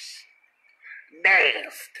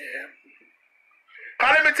 Nasty.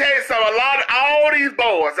 Now let me tell you something. All these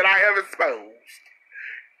boys that I have exposed,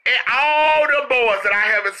 and all the boys that I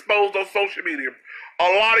have exposed on social media, a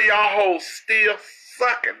lot of y'all hoes still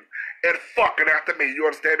sucking and fucking after me. You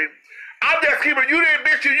understand me? I'm just keeping you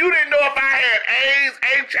didn't know if I had AIDS,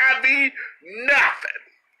 HIV, nothing.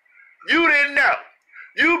 You didn't know.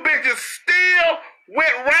 You bitches still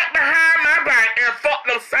went right behind my back and fucked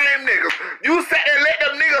them same niggas. You sat and let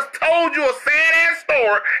them niggas told you a sad-ass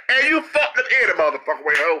story, and you fucked them any motherfucking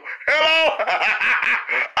way, ho. Hello?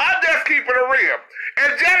 I'm just keeping it real.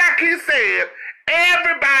 And just like he said,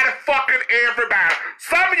 everybody fucking everybody.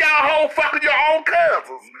 Some of y'all hoes fucking your own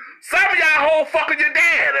cousins. Some of y'all hoes fucking your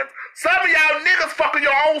daddies. Some of y'all niggas fucking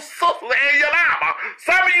your own sister and your mama.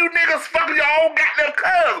 Some of you niggas fucking your own goddamn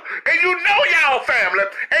cousins. And you know y'all family,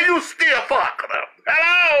 and you still fucking them.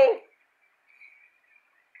 Hello?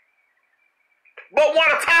 But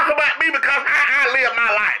want to talk about me because I live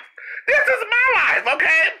my life. This is my life,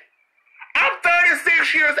 okay? I'm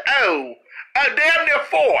 36 years old. Damn near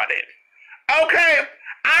 40. Okay?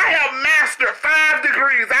 I have mastered 5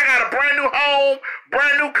 degrees. I got a brand new home,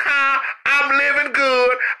 brand new car. I'm living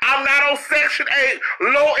good. I'm not on Section 8,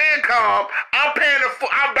 low income. I'm buying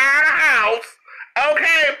a house.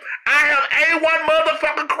 Okay? I have A1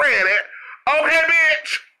 motherfucking credit. Okay,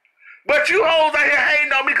 bitch? But you hoes out here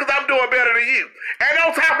hating on me because I'm doing better than you. And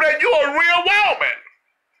on top of that, you a real woman.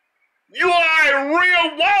 You are a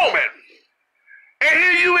real woman. And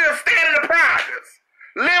here you is standing in the projects,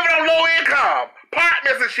 living on low income,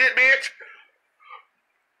 apartments and shit, bitch.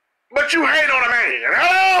 But you hate on a man.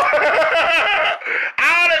 Hello?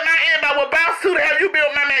 All in my inbox, well, boss tutie, have you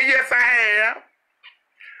built my man? Yes, I have.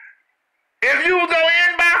 If you was gonna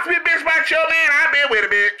inbox me, bitch, about your man, I've been with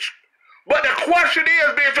it, bitch. But the question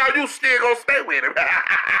is, bitch, are you still gonna stay with him?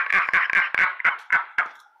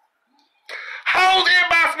 Hoes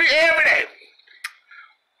inbox me every day.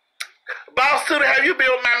 Boss tutie, have you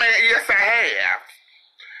built my man? Yes, I have.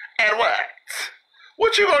 And what?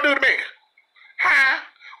 What you gonna do to me? Huh?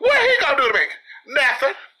 What he gonna do to me?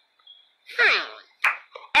 Nothing.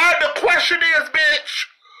 The question is, bitch,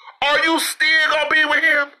 are you still gonna be with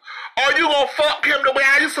him? Are you gonna fuck him the way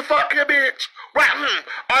I used to fuck him, bitch? Right,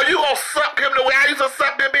 Are you gonna suck him the way I used to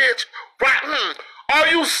suck him, bitch? Right, Are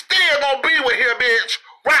you still gonna be with him, bitch?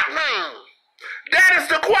 Right, That is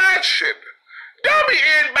the question. Don't be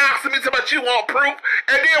inboxing me so much you want proof,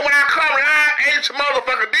 and then when I come live H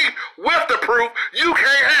motherfucking deep with the proof, you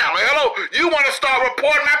can't handle it. Hello? You want to start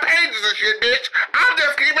reporting my pages and shit, bitch. I'm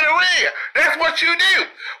just keeping it real. That's what you do.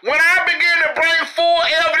 When I begin to bring full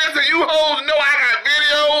evidence and you hoes know I got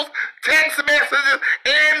videos, text messages,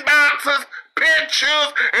 inboxes, pictures,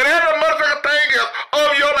 and every motherfucking thing else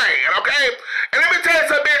of your man, okay? And let me tell you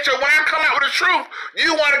something, bitch, when I come out with the truth,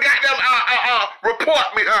 you want to goddamn report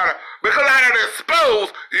me, honey, because I done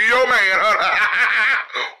exposed your man, honey.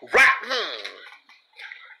 Right,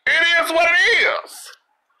 It is what it is.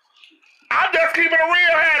 I'm just keeping it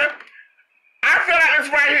real, honey. I feel like this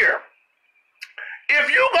right here. If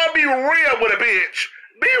you gonna be real with a bitch,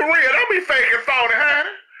 be real. Don't be fake and phony,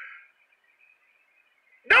 honey.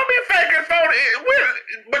 Don't be fake and phony.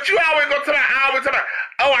 But you always go to my,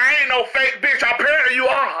 oh, I ain't no fake bitch. Apparently you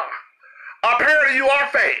are. Apparently you are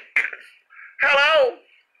fake. Hello?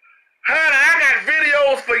 Honey, I got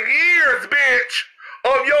videos for years, bitch,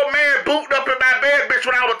 of your man booted up in my bed, bitch,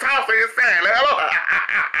 when I was tossing his sand. Hello?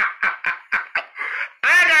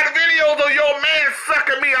 I got videos of your man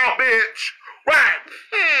sucking me off, bitch. Right.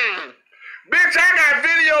 Bitch, I got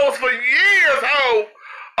videos for years, ho,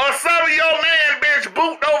 of some of your man, bitch,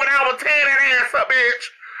 booted over and I was tearing that ass up, bitch.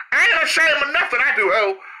 I ain't ashamed of nothing I do,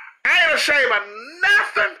 ho. I ain't ashamed of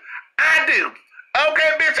nothing I do. Okay,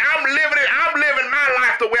 bitch, I'm living my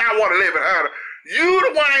life the way I want to live it, honey. You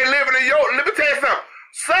the one ain't living in your, let me tell you something.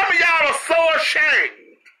 Some of y'all are so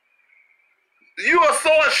ashamed. You are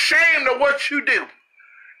so ashamed of what you do.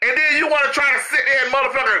 And then you want to try to sit there and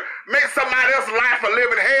motherfucker make somebody else's life a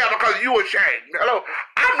living hell because you ashamed. Hello?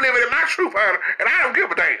 I'm living in my truth, honey, and I don't give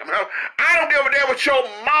a damn. Hello? I don't give a damn what your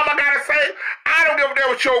mama got to say. I don't give a damn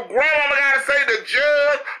what your grandmama got to say, the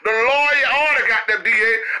judge, the lawyer, or the goddamn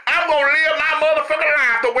DA. I'm going to live my motherfucking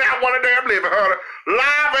life the way I want to damn live it, honey.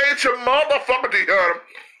 Live ain't your motherfucking D, honey.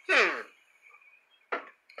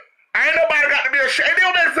 Ain't nobody got to be ashamed. It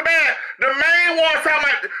don't make so bad. The main one talking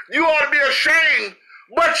about you ought to be ashamed.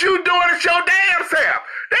 But you doing it your damn self.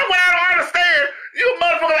 That's what I don't understand. You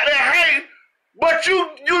motherfucker out there hate, but you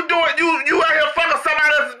out here fucking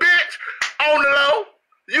somebody else's bitch on the low.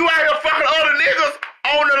 You out here fucking other niggas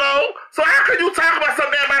on the low. So how could you talk about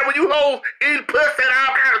something about it when you hoes eat pussy and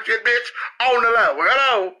all kind of shit, bitch, on the low?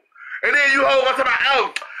 Hello? And then you hoes talking about,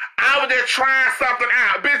 oh, I was just trying something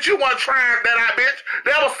out. Bitch, you weren't trying that out, bitch.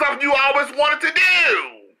 That was something you always wanted to do.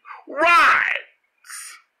 Right.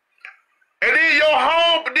 And then your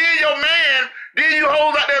man, then you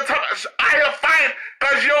hold out there out here fighting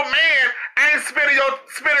because your man ain't spending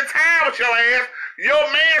time with your ass. Your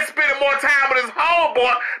man spending more time with his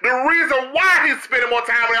homeboy. The reason why he's spending more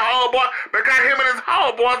time with his homeboy, because him and his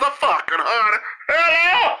homeboys are fucking, honey.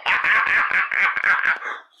 Hello?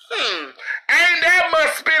 Ain't that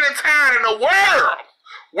much spending time in the world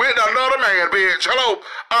with another man, bitch. Hello?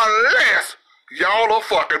 Unless y'all are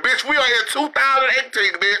fucking. Bitch, we are in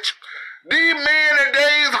 2018, bitch. These men and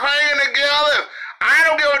days hanging together. I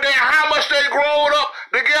don't give a damn how much they grown up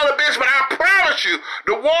together, bitch, but I promise you,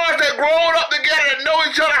 the ones that grown up together and know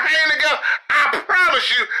each other, hang together, I promise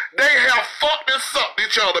you, they have fucked and sucked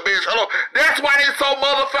each other, bitch. Hello? That's why they so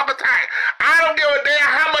motherfucking tight. I don't give a damn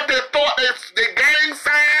how much they thought they gang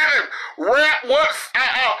sign and rap what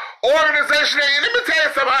organization they in. Let me tell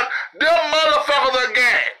you something, them motherfuckers are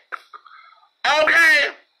gang.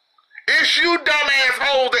 Okay? It's you dumbass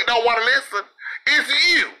hoes that don't want to listen. It's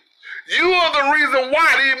you. You are the reason why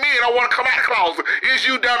these men don't want to come out the closet. It's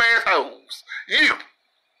you dumbass hoes. You.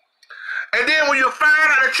 And then when you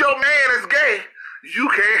find out that your man is gay, you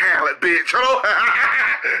can't handle it, bitch. Hello?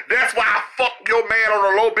 That's why I fuck your man on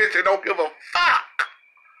the low, bitch, and don't give a fuck.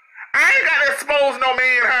 I ain't got to expose no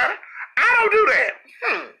man, huh? I don't do that.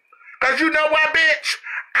 Because you know what, bitch?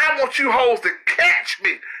 I want you hoes to catch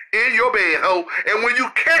me in your bed, hoe. And when you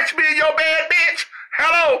catch me in your bed, bitch,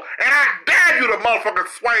 hello, and I dare you to motherfucking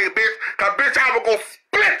swing, bitch, because, bitch, I will go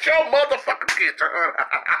split your motherfucking kitchen.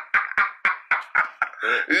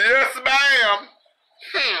 Yes, ma'am.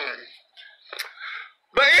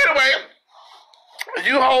 But anyway,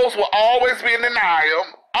 you hoes will always be in denial.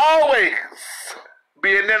 Always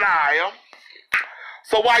be in denial.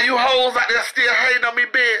 So while you hoes out there still hating on me,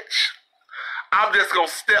 bitch, I'm just gonna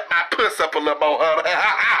step my puss up a little more, honey.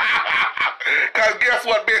 Cause guess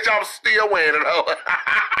what, bitch? I'm still winning, honey.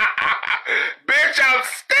 Bitch, I'm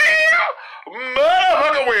still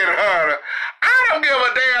motherfucking winning, honey. I don't give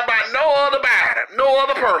a damn about no other body, no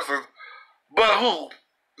other person, but who?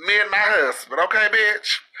 Me and my husband, okay,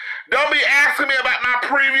 bitch? Don't be asking me about my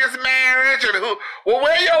previous marriage and who. Well,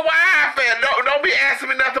 where your wife at? Don't be asking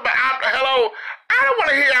me nothing about. Hello. I don't want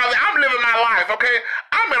to hear all that. I'm living my life, okay?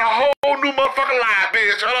 I'm in a whole new motherfucking life,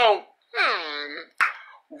 bitch. Hello?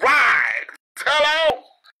 Right. Hello?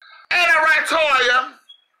 Ain't that right, Toya?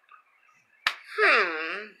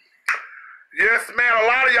 Yes, man, a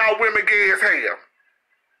lot of y'all women gay as hell.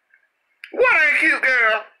 What ain't cute,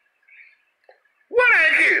 girl? What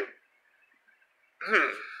ain't cute?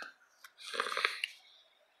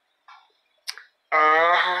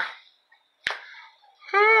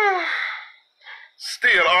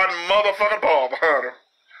 Still on motherfucking Bob, honey.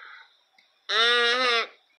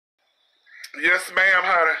 Yes, ma'am,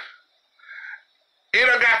 honey. It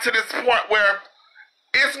done got to this point where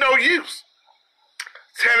it's no use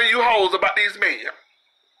telling you hoes about these men.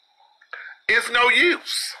 It's no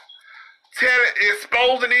use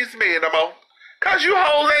exposing these men no more. Cause you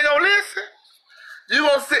hoes ain't gonna listen. You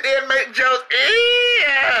gonna sit there and make jokes.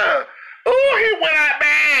 Yeah. Ooh, he went out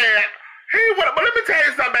bad. But let me tell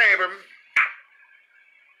you something, baby.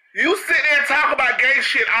 You sit there and talk about gay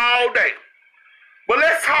shit all day. But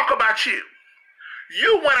let's talk about you.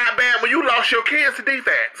 You went out bad when you lost your kids to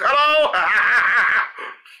defects. Hello?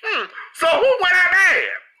 So who went out bad?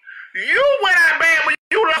 You went out bad when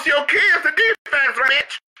you lost your kids to defects, right,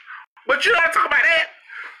 bitch? But you don't talk about that.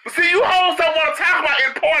 But see, you hoes don't want to talk about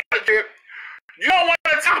important shit. You don't want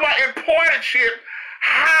to talk about important shit,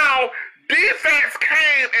 how defects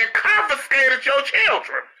came and confiscated your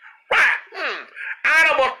children. Right. Out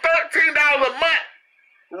of a $13 a month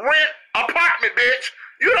rent apartment, bitch.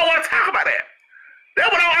 You don't want to talk about that. That's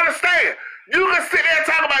what I don't understand. You can sit there and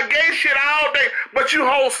talk about gay shit all day, but you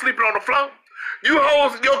hoes sleeping on the floor. You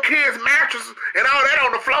hoes, your kids' mattress and all that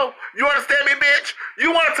on the floor. You understand me, bitch? You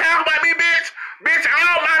want to talk about me, bitch? Bitch,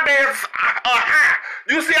 all my beds are high.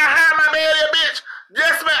 You see how high my bed is, bitch?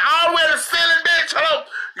 Yes, man, all the way to the ceiling, bitch. Hello?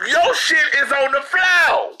 Your shit is on the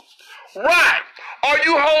floor. Right. Or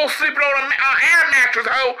you hoes sleeping on an air mattress,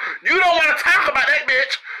 hoe. You don't want to talk about that,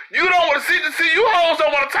 bitch. You don't want to see, you hoes don't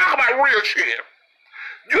want to talk about real shit.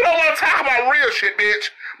 You don't want to talk about real shit, bitch.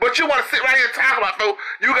 But you want to sit right here and talk about, so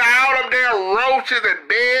you got all them damn roaches and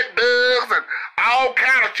bed bugs and all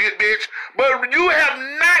kind of shit, bitch. But you have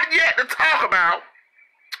not yet to talk about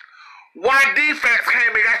why defects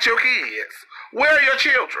came and got your kids. Where are your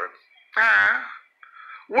children?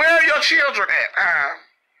 Where are your children at?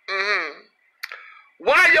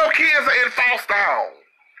 Why your kids are in foster home?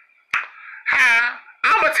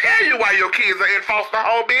 I'ma tell you why your kids are in foster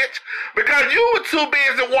home, bitch. Because you were too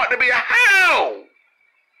busy wanting to be a hoe.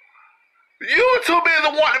 You were too busy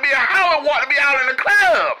wanting to be a hoe and wanting to be out in the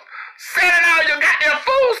club. Selling all your goddamn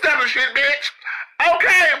food stuff and shit, bitch.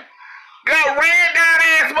 Okay. Got ran down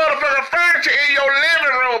ass motherfucking furniture in your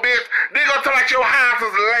like your house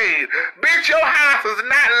is laid. Bitch, your house is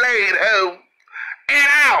not laid, ho.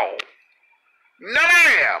 At all. No,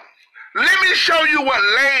 ma'am. Let me show you what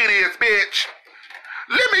laid is, bitch.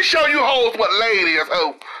 Let me show you hoes what laid is,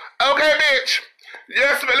 ho. Okay, bitch?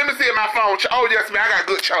 Yes, man. Let me see if my phone. Oh, yes, man. I got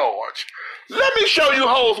good charge. Let me show you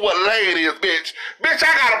hoes what laid is, bitch. Bitch,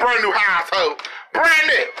 I got a brand new house, ho. Brand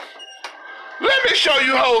new. Let me show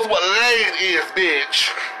you hoes what laid is,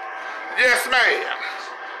 bitch. Yes, ma'am.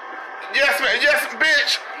 Yes, ma'am. Yes,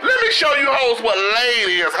 bitch. Let me show you hoes what laid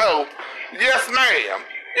is, ho. Yes, ma'am.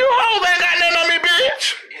 You hoes ain't got nothing on me,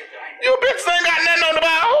 bitch. You bitches ain't got nothing on the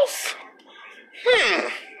balls.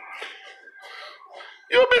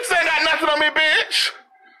 You bitches ain't got nothing on me, bitch.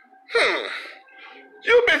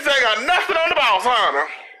 You bitches ain't got nothing on the balls, honey.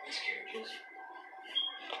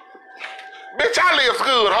 Bitch, I lives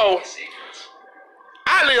good, ho.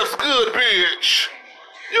 I lives good, bitch.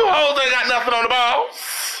 You hoes ain't got nothing on the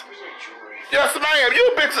balls. Yes, ma'am.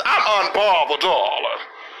 You bitches, I'm unbothered, darling.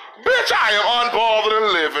 Bitch, I am unbothered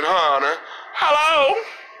and living, honey. Hello?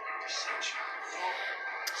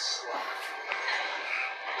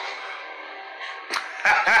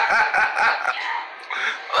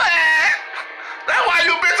 That's why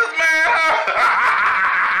you bitches mad, huh?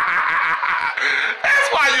 That's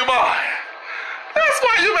why you mad. That's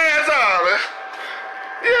why you mad, darling.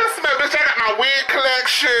 Yes, man, bitch, I got my wig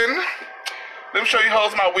collection. Let me show you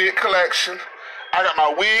hoes my wig collection. I got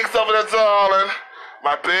my wigs over there, darling.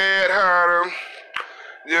 My bed, honey.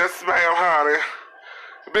 Yes, ma'am, honey.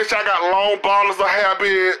 Bitch, I got long ballers of hair,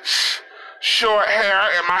 bitch. Short hair,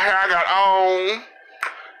 and my hair I got on.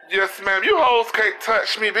 Yes, ma'am. You hoes can't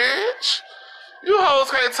touch me, bitch. You hoes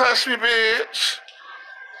can't touch me, bitch.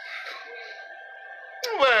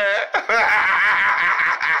 What?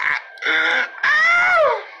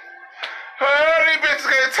 Ow! Oh, these bitches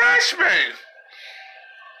can't touch me.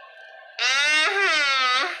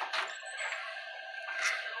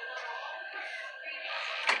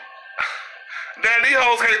 Daddy, these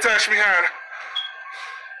hoes can't touch me, honey.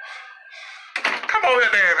 Come over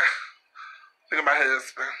here, Daddy. Look at my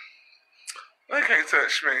husband. They can't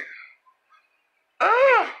touch me.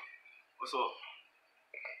 Oh. What's up?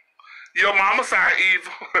 Your mama sound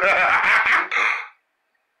evil.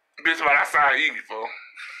 Bitch, but I sound evil.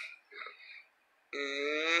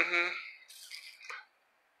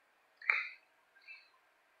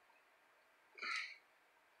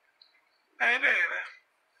 Hey, Daddy.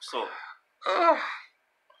 What's up? Oh.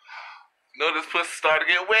 No, this pussy started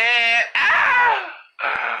to get wet.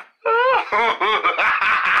 Ah! Oh.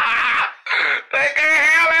 They can't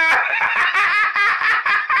handle it.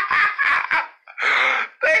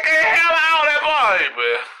 They can't handle all that,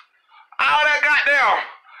 baby. All that goddamn.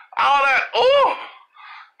 All that. Ooh.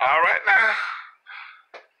 All right now.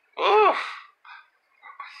 Ooh.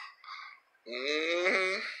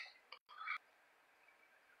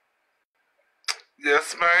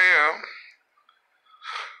 Yes, ma'am.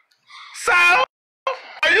 So, are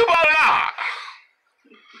you balling out?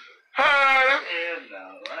 Honey? Hell no,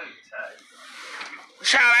 I'm tired.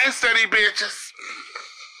 Child, I ain't study bitches.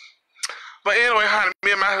 But anyway, honey,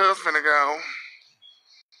 me and my husband are go.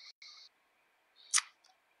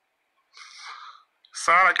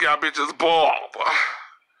 Sound like y'all bitches bored.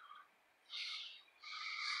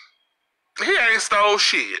 He ain't stole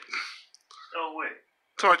shit. Oh, wait.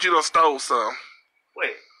 Thought you done stole some.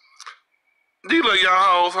 Wait. These little young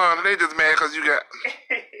hoes, honey, they just mad because you got...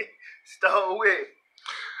 Stole wait.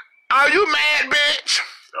 Are you mad, bitch?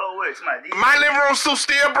 Stole wait. Somebody did. My living room suit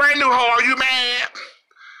still brand new, hoe. Are you mad?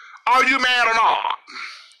 Are you mad or not?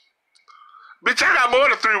 Bitch, I got more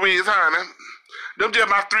than 3 wigs, honey. Them just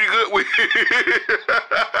my 3 good wigs.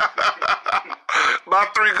 My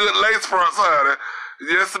 3 good lace fronts, honey.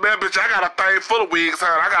 Yes, man, bitch, I got a thing full of wigs,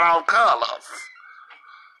 honey. I got all colors.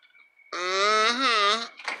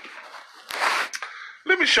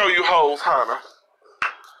 Let me show you hoes, honey.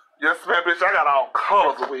 Yes, man, bitch, I got all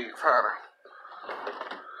colors of wigs, honey.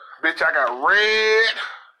 Bitch, I got red.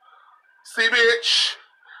 See, bitch?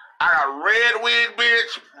 I got red wig,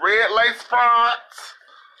 bitch. Red lace fronts.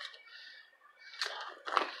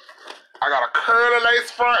 I got a curly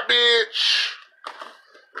lace front, bitch.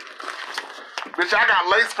 Bitch, I got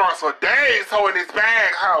lace fronts for days, ho, in this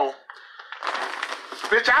bag, ho.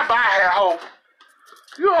 Bitch, I buy hair, ho.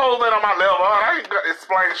 You hoes ain't on my level, huh? I ain't gonna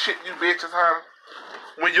explain shit, you bitches, honey.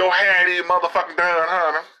 When your hair ain't even motherfucking done,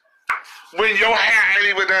 honey. When your hair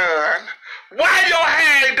ain't even done. Why your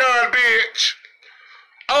hair ain't done, bitch?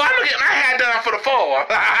 Oh, I'm gonna get my hair done for the fall.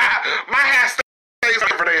 My hair stays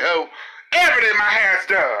every day, ho. Every day my hair's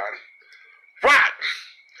done. Right.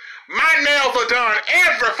 My nails are done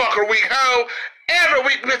every fucking week, ho. Every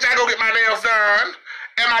week, bitch, I go get my nails done.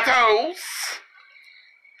 And my toes.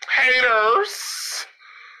 Haters.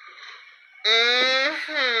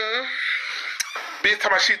 Bitch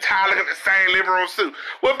talking about she tired looking at the same living room suit.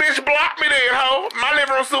 Well, bitch, block me then, ho. My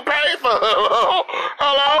living room suit paid for.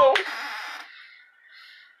 Hello?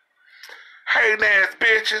 Hating ass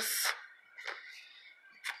bitches.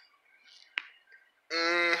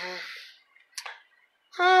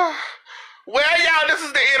 Well, y'all, this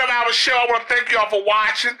is the end of our show. I want to thank y'all for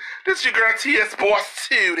watching. This is your girl, T.S. Boss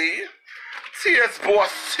Tutie. T.S.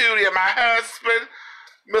 Boss Tutie and my husband,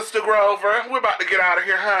 Mr. Grover. We're about to get out of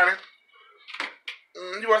here, honey.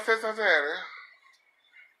 You want to say something, honey?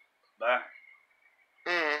 Bye.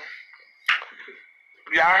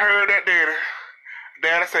 Y'all heard that, Daddy?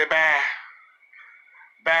 Daddy say bye.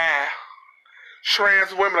 Bye.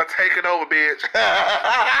 Trans women are taking over, bitch.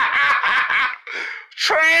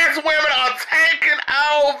 Trans women are taking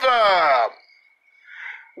over.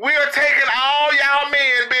 We are taking all y'all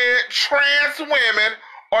men, bitch. Trans women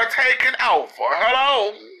are taking over.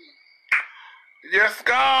 Hello? Yes,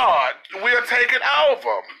 God. We are taking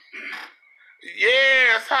over.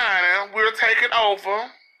 Yes, honey. We're taking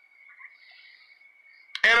over.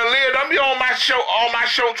 And Aaliyah, don't be on my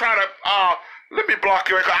show trying to, let me block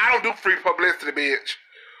you, because I don't do free publicity, bitch.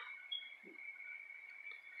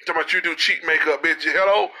 Talking about you do cheap makeup, bitch.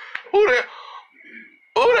 Hello? Who the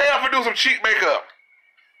hell for do some cheap makeup?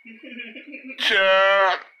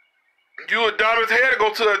 Child. You a dumb as hell to go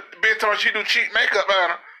to a bitch talking about she do cheap makeup,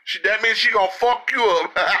 man. That means she gonna fuck you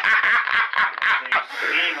up.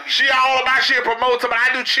 She all about she a promoter, but I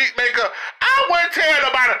do cheap makeup. I wouldn't tell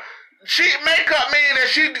nobody. Cheap makeup mean that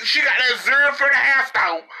she got that zero for the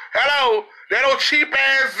hairstyle. Hello? That old cheap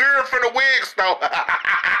ass zero for the wig style.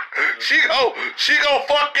 She go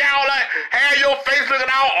fuck y'all like have your face looking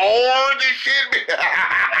all orange and shit.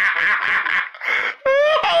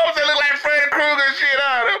 Oh, they look like Freddy Krueger and shit,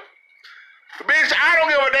 huh? Bitch, I don't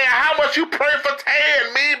give a damn how much you pray for Tay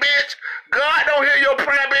and me, bitch. God don't hear your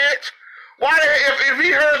prayer, bitch. Why the hell, if he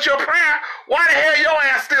heard your prayer, why the hell your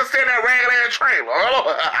ass still stay in that ragged ass trailer?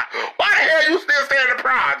 Why the hell you still stay in the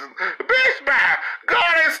projects? Bitch, bye.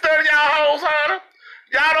 God ain't studying y'all hoes, honey.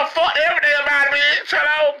 Y'all done fucked every damn body, bitch.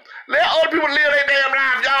 Hello? Let other people live their damn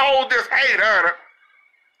lives. Y'all hoes just hate, honey.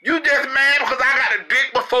 You just mad because I got a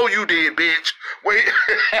dick before you did, bitch. Wait.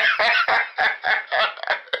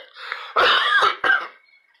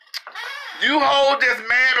 You hoes just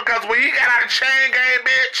mad because when he got out of chain game,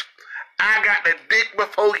 bitch, I got the dick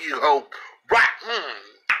before you, hoe. Right.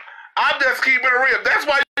 I'm just keeping it real. That's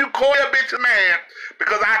why you call your bitch man.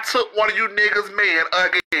 Because I took one of you niggas man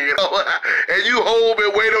again. And you hold me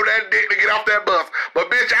waiting on that dick to get off that bus. But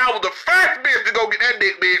bitch, I was the first bitch to go get that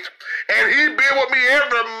dick, bitch. And he been with me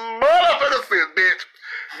every motherfucker since, bitch.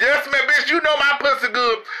 Yes, man, bitch, you know my pussy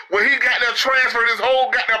good when he got that transfer his whole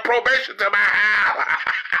goddamn probation to my house.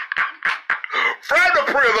 From the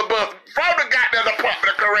prison bus, from the goddamn Department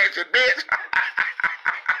of Correction, bitch.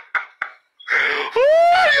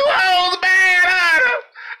 Ooh, you hoes mad, honey.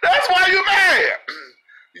 That's why you mad.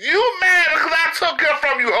 You mad because I took her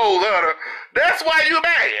from you hoes, honey. That's why you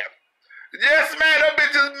mad. Yes, man, that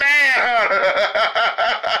bitch is mad, honey.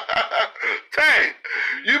 Tay,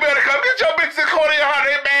 you better come get your bitch in the corner of your heart,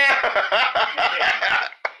 they mad.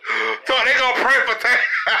 So they gonna pray for Tay.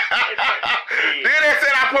 Then they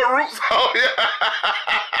said I put roots on you.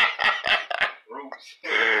 Roots.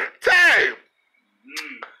 Tay,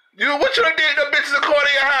 what you done did to the bitches in the corner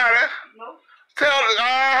of your heart, huh? No. Tell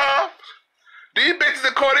these bitches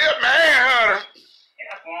in the corner of your man, honey.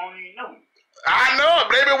 Yeah, I don't even know. I know it,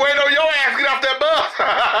 but they been waiting on your ass to get off that bus.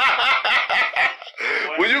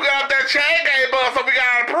 When you got off that chain gang bus, so we got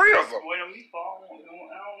out of prison. Wait on me, Paul. I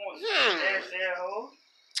don't want sad hoes.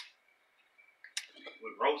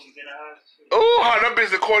 With roses in the house. Ooh, them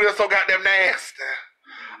bitches in Cordia so goddamn nasty.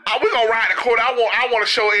 We gonna ride the Cordia. I want to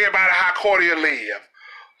show everybody how Cordia live.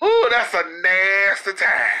 Ooh, that's a nasty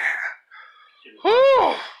time.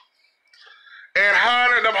 Ooh. And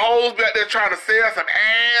honey, them hoes back there trying to sell some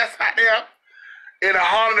ass out there in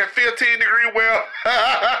 115-degree weather.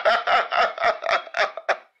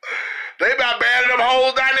 They about bad them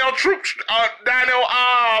hoes down there on troops, down there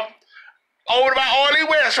over by Orly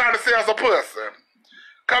West trying to sell some pussy.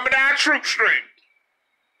 Coming down Troop Street.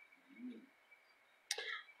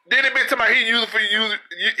 Then it be to my he using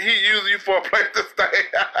you for a place to stay.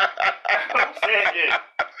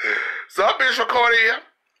 Some bitch recorded here.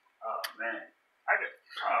 Oh man. I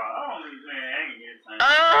ain't get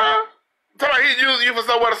time. Tell me he using you for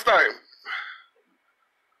somewhere to stay.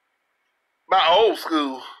 My old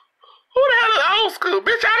school. Who the hell is old school?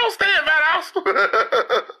 Bitch, I don't stay in my house.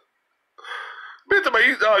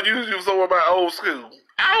 use you so about old school.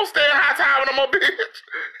 I don't stay in High Tower no more, bitch.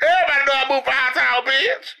 Everybody know I moved from High Tower,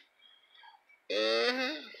 bitch.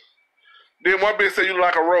 Then one bitch say you look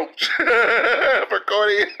like a roach. For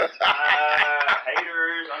Cody. Haters,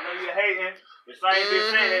 I know you hating. The same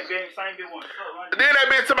bitch saying that bitch, same bitch want to fuck like Then that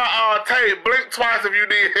bitch to my tape, blink twice if you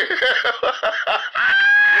did.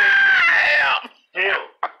 Hell.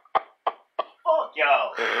 Fuck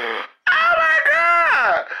y'all. Oh my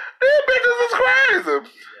God. These bitches is crazy.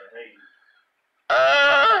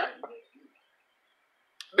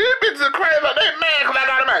 These bitches are crazy. They mad because I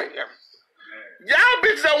got a man. Y'all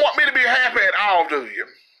bitches don't want me to be happy at all, do you?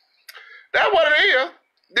 That's what it is.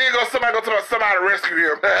 Then somebody go to somebody to rescue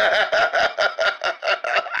him.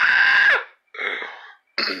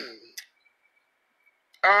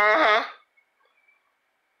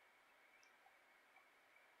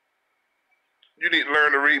 You need to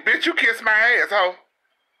learn to read. Bitch, you kiss my ass, ho.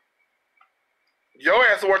 Your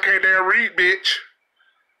ass work can't damn read, bitch.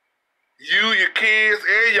 You, your kids,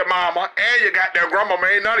 and your mama, and your goddamn grandmama,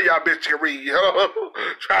 ain't none of y'all bitches can read.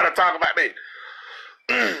 Try to talk about me.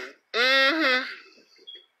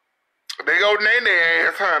 They go name their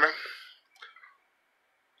ass, honey.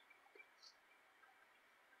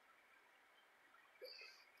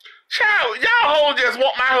 Child, y'all hoes just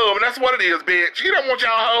want my husband. That's what it is, bitch. He don't want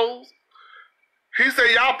y'all hoes. He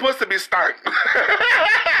said y'all pussy be stank.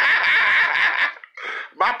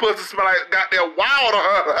 My pussy smell like goddamn water.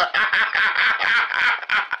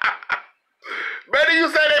 Better you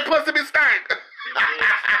say that pussy be stank.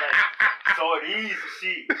 So it easy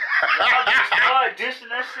shit. Y'all better start dishing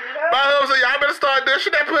that shit out. My husband said y'all better start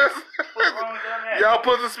dishing that pussy. Y'all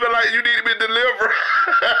pussy smell like you need to be delivered.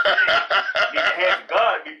 Need to have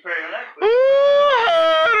God be praying that pussy.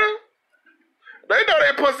 Ooh, they know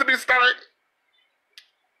that pussy be stank.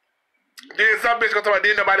 Then some bitch gonna talk about,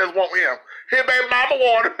 didn't nobody else want him. His baby mama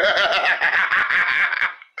wanted.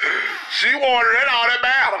 She wanted it, all that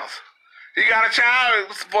matters. He got a child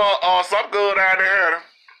for some girl down there.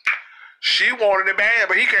 She wanted it bad,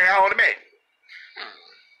 but he can't hold it back.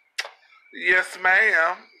 Yes,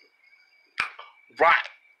 ma'am. Right.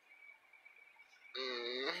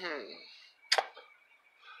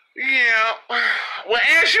 Yeah. Well,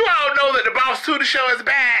 as you all know that the Boss Tutie show is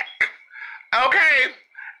back. Okay?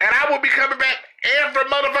 And I will be coming back every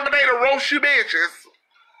motherfucking day to roast you bitches.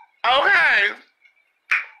 Okay?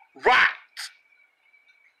 Right.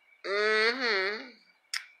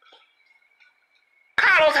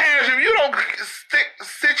 Carlos Harris, if you don't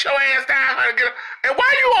sit your ass down and get and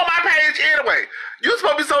why you on my page anyway? You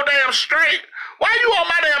supposed to be so damn straight. Why you on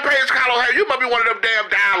my damn page, Carlos Harris? You must be one of them damn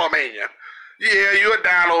dialogue man. Yeah, you a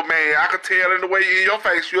dialogue man. I can tell in the way in your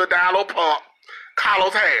face you a dialogue punk.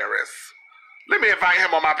 Carlos Harris. Let me invite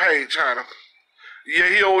him on my page, honey. Yeah,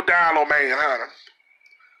 he old dialogue man, honey.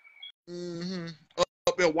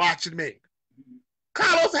 Up there watching me.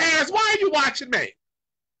 Carlos Harris, why are you watching me?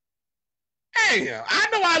 Damn, I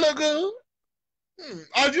know I look good.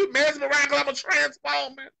 Are you messing around because I'm a trans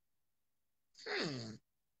woman?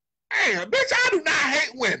 Damn, bitch, I do not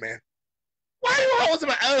hate women. Why you always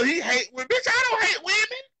about, oh, he hate women? Bitch, I don't hate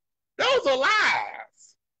women. Those are lies.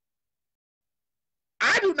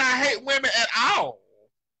 I do not hate women at all.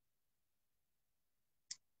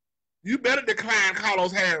 You better decline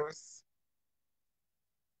Carlos Harris.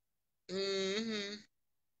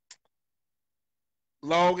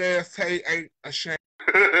 Long ass Tay ain't ashamed.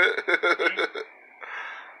 Why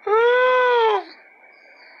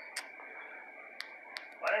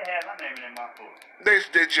they have my name in my book?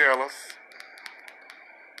 They jealous.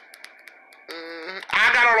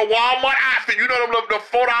 I got on a Walmart outfit. You know them little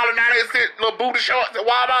 $4.98 little booty shorts at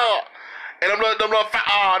Walmart, and them little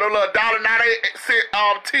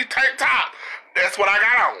 $1.98 T-tank top. That's what I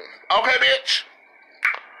got on. Okay, bitch.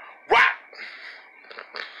 Right.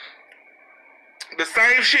 The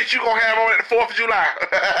same shit you gonna have on at the 4th of July.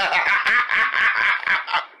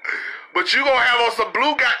 But you gonna have on some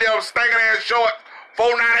blue goddamn stinking ass shorts,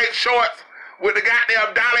 $4.98 shorts with the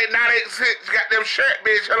goddamn $1.98 goddamn shirt,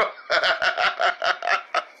 bitch.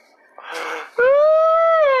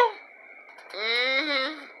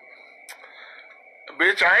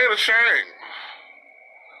 Bitch, I ain't ashamed.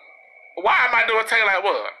 Why am I doing Tay like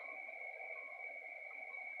what?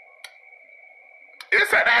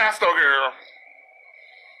 It's at the house though, girl.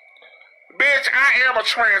 Bitch, I am a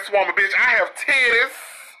trans woman, bitch. I have titties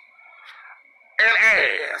and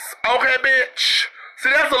ass. Okay, bitch? See,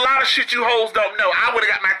 that's a lot of shit you hoes don't know. I would've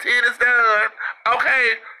got my titties done.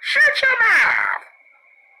 Okay? Shut your mouth.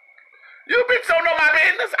 You bitch don't know my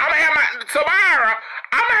business. I'ma have my, tomorrow,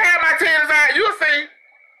 I'ma have my titties out. You'll see.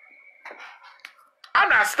 I'm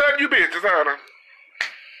not studying you bitches, honey.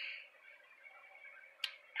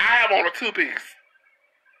 want a two-piece.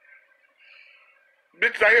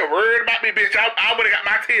 Bitches out here worried about me, bitch. I would've got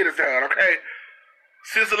my titties done, okay?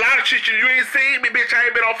 Since a lot of shit you ain't seen me, bitch, I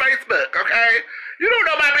ain't been on Facebook, okay? You don't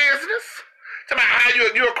know my business. Tell me how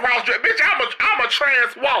you a cross-dress. Bitch, I'm a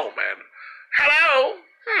trans woman. Hello?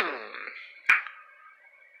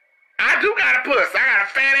 I do got a pussy. I got a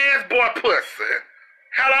fat-ass boy pussy.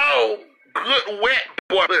 Hello? Good, wet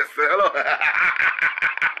boy pussy. Hello?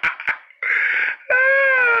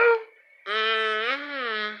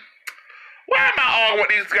 Why am I arguing with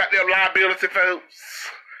these goddamn liability folks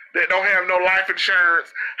that don't have no life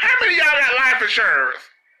insurance? How many of y'all got life insurance?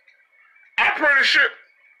 I'm pretty sure.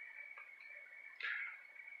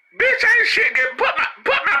 Bitch, ain't shit get put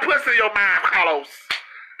my pussy in your mouth, Carlos.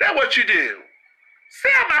 That's what you do. Stay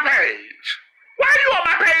on my page. Why you on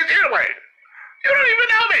my page anyway? You don't even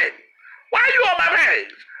know me. Why you on my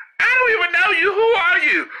page? I don't even know you. Who are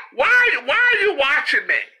you? Why are you watching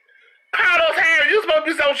me? Carlos Harris, you supposed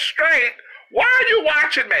to be so straight. Why are you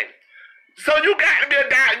watching me? So you got to be a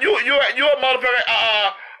guy. You a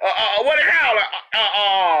motherfucker. What do you call it?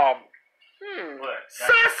 What?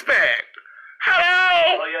 Suspect.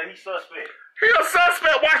 Hello. Oh yeah, he's suspect. He a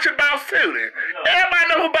suspect watching Boss Tutie. Everybody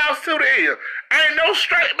know who Boss Tutie is. Ain't no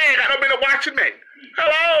straight man got no business watching me.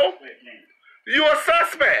 Hello. You a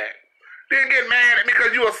suspect. Didn't get mad at me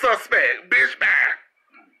because you a suspect, bitch. Man.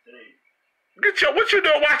 What you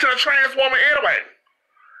doing watching a trans woman anyway?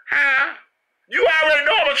 Huh? You already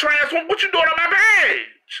know I'm a trans woman. What you doing on my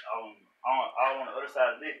page? I'm on the other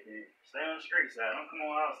side of this. Stay on the straight side. Don't come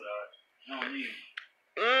on the outside. You don't need me.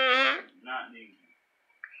 Not need me.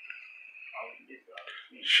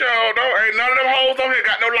 Sure, ain't none of them hoes on here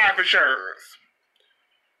got no life insurance.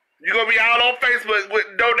 You gonna be all on Facebook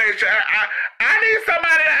with donation. I need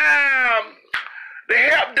somebody to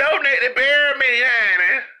help donate to bury me,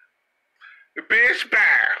 honey. The bitch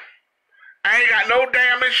bye. I ain't got no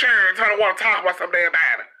damn insurance. I don't want to talk about some damn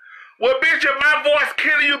matter. Well, bitch, if my voice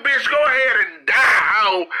killing you, bitch, go ahead and die.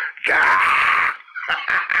 Oh, die.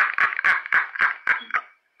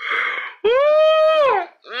 Woo!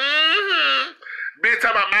 Bitch,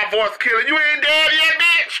 talking about my voice killing you. Ain't dead yet,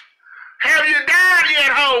 bitch. Have you died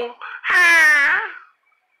yet, ho? Huh?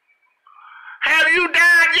 Have you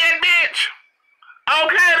died yet, bitch?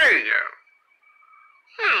 Okay, then.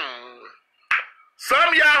 Some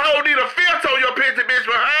of y'all hoes need a filter on your picture, bitch,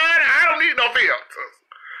 but honey, I don't need no filters.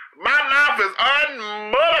 My mouth is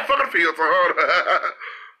un-motherfucking filter,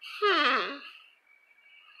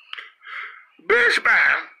 Bitch,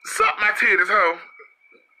 man, suck my titties, ho.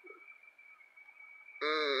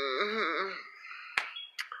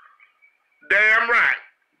 Damn right.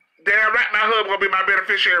 Damn right my hub gonna be my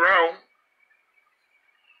beneficiary, ho.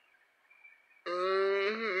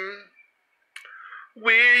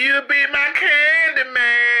 Will you be my candy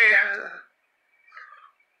man?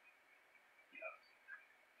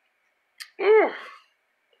 Ooh.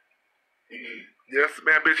 Yes,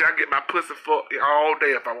 man, bitch, I get my pussy fucked all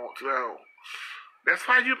day if I want to, ho. That's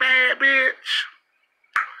why you mad, bitch.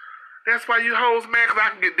 That's why you hoes mad, because I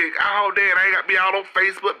can get dick all day and I ain't got to be all on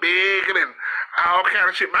Facebook begging and all kind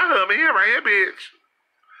of shit. My husband here, right here, bitch.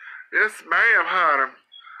 Yes, ma'am, honey.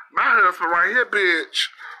 My husband right here, bitch.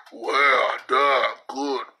 Well, the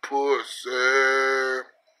good pussy.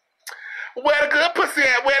 Where the good pussy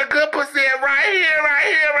at? Where the good pussy at? Right here, right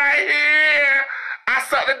here, right here. I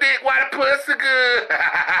suck the dick while the pussy good.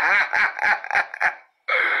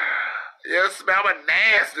 Yes, man, I'm a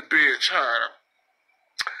nasty bitch, honey.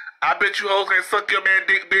 I bet you hoes can suck your man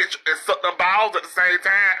dick, bitch, and suck them balls at the same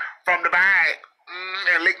time from the back.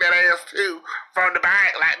 And lick that ass, too, from the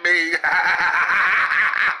back like me.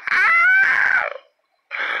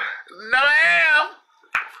 No, ma'am.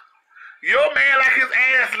 Your man like his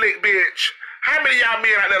ass licked, bitch. How many of y'all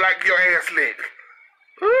men out there like your ass licked?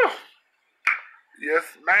 Whew. Yes,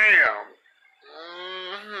 ma'am.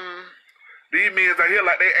 These men out here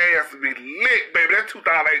like their ass to be licked, baby. That's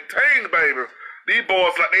 2018, baby. These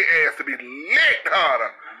boys like their ass to be licked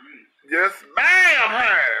harder. Yes, ma'am,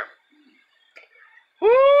 honey.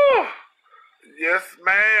 Woo! Yes,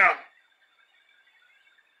 ma'am.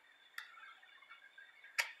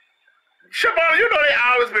 Siobhan, you know they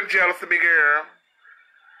always been jealous of me, girl.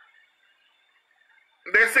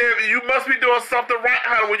 They said you must be doing something right,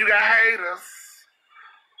 honey, when you got haters.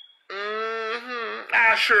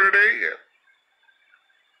 I sure did.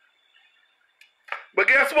 But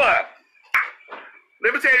guess what?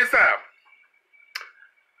 Let me tell you something.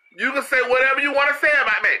 You can say whatever you want to say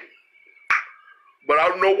about me. But I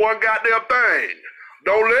don't know one goddamn thing.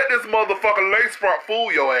 Don't let this motherfucking lace front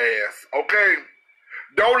fool your ass, okay?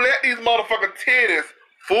 Don't let these motherfucking titties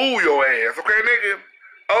fool your ass, okay, nigga?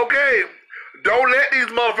 Okay? Don't let these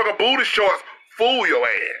motherfucking booty shorts fool your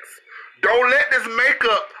ass. Don't let this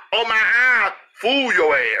makeup on my eye fool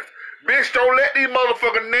your ass. Bitch, don't let these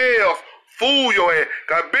motherfucking nails fool your ass.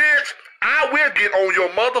 Cause bitch, I will get on your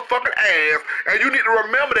motherfucking ass. And you need to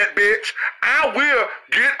remember that, bitch. I will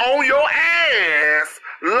get on your ass.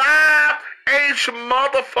 Live H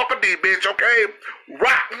motherfucker D, bitch, okay?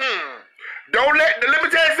 Right, let me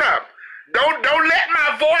tell you something. Don't let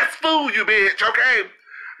my voice fool you, bitch, okay?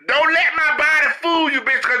 Don't let my body fool you,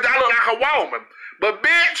 bitch, cause I look like a woman. But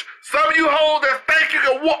bitch, some of you hoes that think you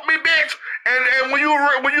can whoop me, bitch, and when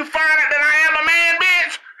you find out that I am a man,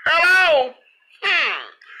 bitch, hello?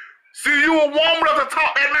 See, you a woman to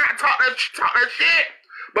talk that shit.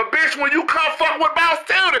 But bitch, when you come fuck with Boss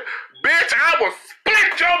Tutie, bitch, I will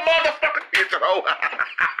split your motherfucking kitchen hole.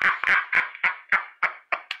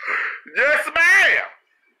 Yes, ma'am.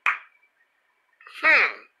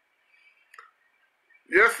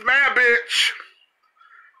 Yes, ma'am, bitch.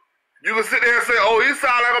 You can sit there and say, oh, he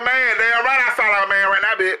sound like a man. Damn right I sound like a man right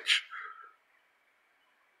now, bitch.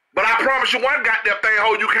 But I promise you one goddamn thing,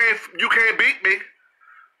 ho, you can't beat me.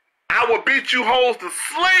 I will beat you hoes to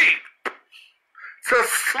sleep. To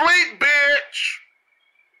sleep, bitch.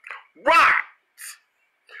 Right.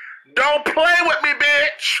 Don't play with me,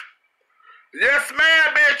 bitch. Yes,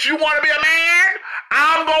 ma'am, bitch. You want to be a man?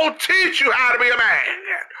 I'm going to teach you how to be a man.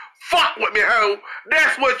 Fuck with me, ho.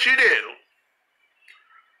 That's what you do.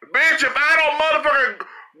 Bitch, if I don't motherfucking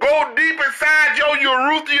go deep inside your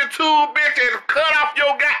urethra tube, bitch, and cut off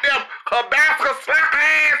your goddamn Tabasco slack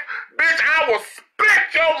ass, bitch, I will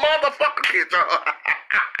split your motherfucking kitchen.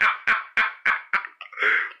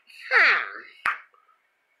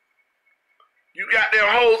 You goddamn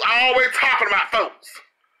hoes always talking about folks.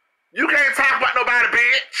 You can't talk about nobody,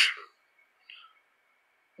 bitch.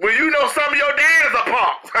 When you know some of your daddies are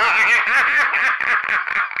punks.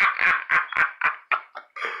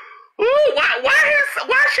 Ooh,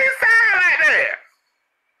 why she sound like that?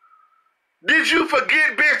 Did you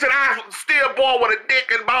forget, bitch, that I still born with a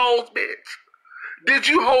dick and balls, bitch? Did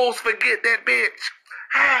you hoes forget that, bitch?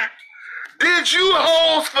 Huh? Did you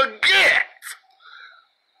hoes forget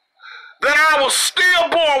that I was still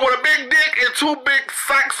born with a big dick and two big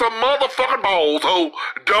sacks of motherfucking balls? Oh,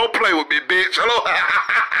 don't play with me, bitch. Hello?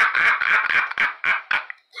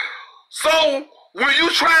 So, when you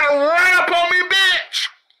try to run up on me, bitch,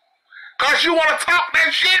 cause you wanna talk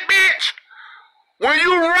that shit, bitch, when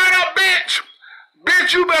you run up, bitch,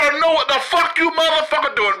 you better know what the fuck you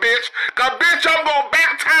motherfucker doing, bitch. Cause, bitch, I'm gonna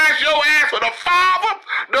baptize your ass with the Father,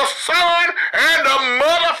 the Son, and the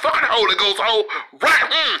motherfucking Holy Ghost. Oh,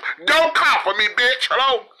 right, don't cough for me, bitch.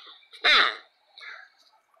 Hello?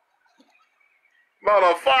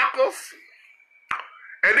 Motherfuckers.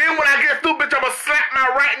 And then when I get through, bitch, I'ma slap my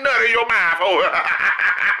right nut in your mouth. Oh.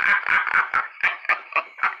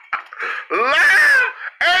 Live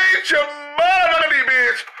ain't your motherfucking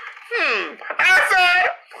bitch. I said,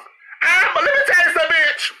 let me tell you something,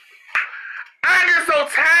 bitch. I get so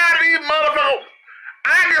tired of these motherfuckers.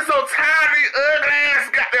 I get so tired of these ugly ass,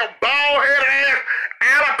 goddamn bald-headed ass,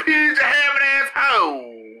 alopecia having ass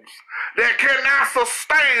hoes that cannot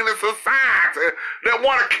sustain the society, that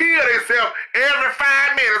want to kill themselves every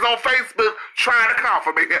 5 minutes on Facebook trying to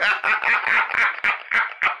comfort me.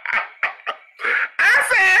 I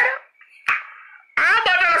said, I'm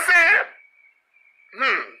about to say,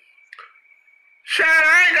 child,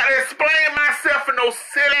 I ain't got to explain myself for no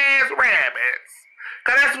silly-ass rabbits,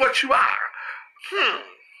 because that's what you are.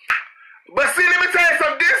 But see, let me tell you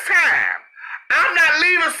something, this time, I'm not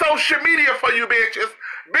leaving social media for you bitches.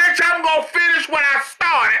 Bitch, I'm gonna finish what I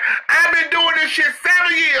started. I've been doing this shit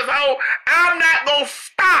 7 years, ho. I'm not gonna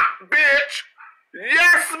stop, bitch.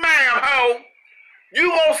 Yes, ma'am, ho. You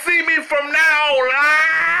gonna see me from now on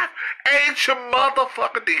live, ain't your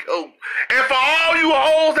motherfucker D, ho. And for all you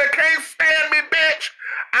hoes that can't stand me, bitch,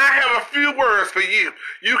 I have a few words for you.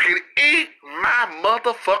 You can eat my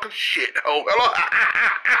motherfucking shit, ho. Hello?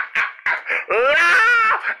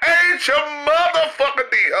 Live ain't your motherfucker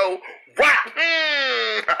D, ho. Right.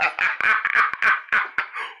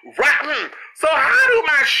 Right. So how do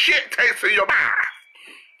my shit taste in your mouth?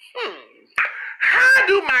 How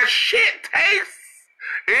do my shit taste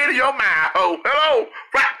in your mouth? Oh, hello.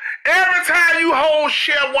 Right. Every time you hoes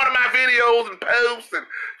share one of my videos and posts and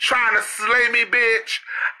trying to slay me, bitch,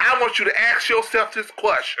 I want you to ask yourself this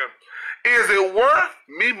question. Is it worth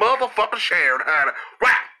me motherfucking sharing, honey?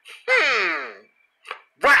 Right.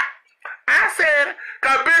 Right. I said,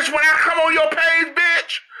 cause bitch, when I come on your page,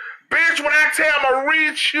 bitch, Bitch, when I tell I'ma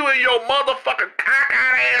reach you and your motherfucking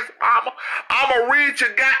cockeyed ass mama, I'ma reach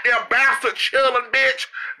your goddamn bastard children, bitch.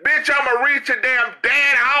 Bitch, I'ma reach your damn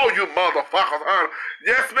daddy, all you motherfuckers, huh?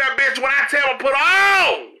 Yes, man, bitch, when I tell put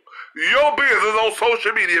all your business on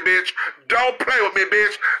social media, bitch. Don't play with me,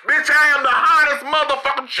 bitch. Bitch, I am the hottest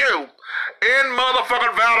motherfucking shoe in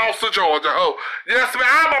motherfucking Valdosta, Georgia, ho. Yes, man,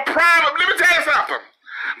 I'm a private, let me tell you something.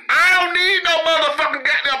 I don't need no motherfucking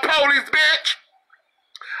goddamn police, bitch.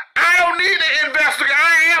 I don't need to investigate.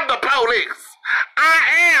 I am the police. I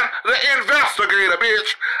am the investigator,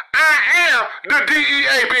 bitch. I am the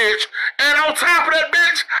DEA, bitch. And on top of that,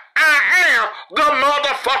 bitch, I am the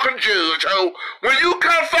motherfucking judge, ho. When you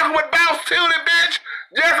come fucking with Boss Tutie, bitch,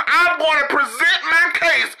 yes, I'm going to present my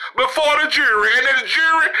case before the jury, and then the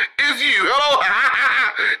jury is you, hello?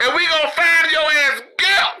 And we going to find your ass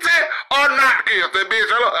guilty or not guilty,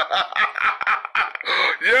 bitch, hello?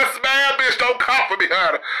 Yes, ma'am, bitch, don't come for me,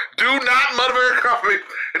 honey. Do not motherfucking come for me.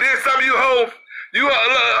 And then some of you hoes,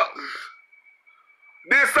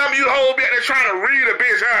 then some of you hoes be out there trying to read a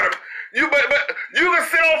bitch, honey. But you can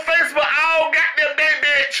sit on Facebook all goddamn day,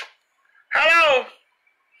 bitch. Hello?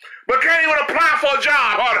 But can't even apply for a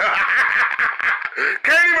job, honey.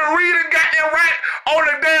 Can't even read and goddamn right on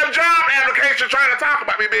the damn job application trying to talk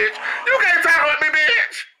about me, bitch. You can't talk about me,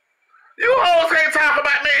 bitch. You hoes can't talk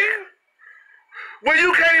about me. When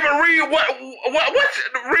you can't even read what's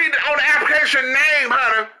read on the application name,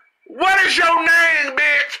 honey. What is your name,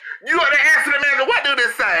 bitch? You are the answer the man. What do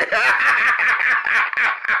this say?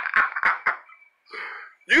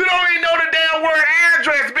 You don't even know the damn word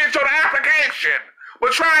address, bitch, on the application.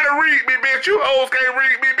 But trying to read me, bitch. You hoes can't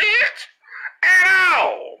read me, bitch. At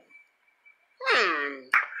all.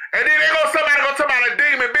 And then somebody gonna talk about a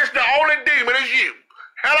demon, bitch. The only demon is you.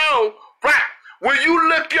 Hello? Right. When you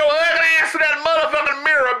look your ugly ass in that motherfucking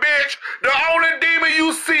mirror, bitch, the only demon you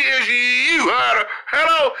see is you, honey.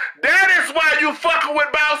 Hello? That is why you fucking with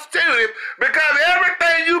Boss Tutie, because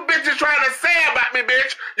everything you bitches trying to say about me,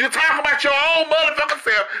 bitch, you talk about your own motherfucking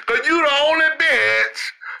self, because you the only bitch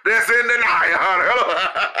that's in denial, honey. Hello?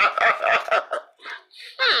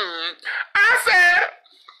 I said,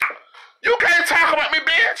 you can't talk about me,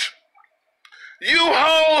 bitch. You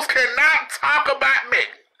hoes cannot talk about me.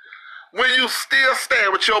 When you still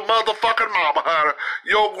stand with your motherfucking mama, honey,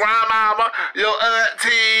 your grandmama, your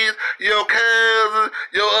aunties, your cousins,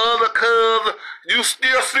 your other cousin, you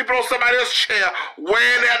still sleeping on somebody else's chair,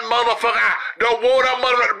 wearing that motherfucker out. Don't want that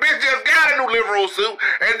motherfucker. Bitch just got a new living room suit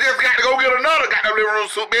and just got to go get another goddamn living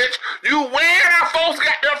room suit, bitch. You wearing that folks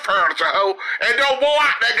goddamn furniture, ho, and don't want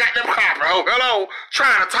out that goddamn carpet, ho. Hello?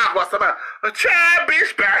 Trying to talk about somebody. A child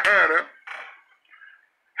bitch back, honey.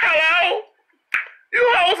 Hello? You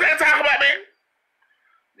hoes can't talk about me.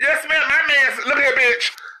 Yes, man, my man, look here,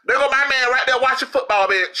 bitch. There go my man right there watching football,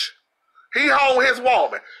 bitch. He home with his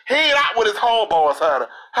woman. He ain't out with his homeboys, honey.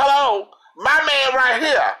 Hello? My man right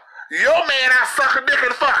here. Your man out sucking dick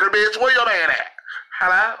and fucking, bitch. Where your man at?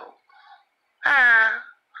 Hello?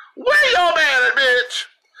 Where your man at, bitch?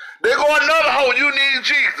 There go another hoe, you need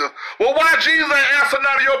Jesus. Well, why Jesus ain't answer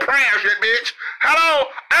none of your prayers yet, bitch? Hello?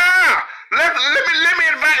 Let me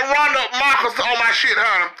invite Rhonda Marcus on my shit,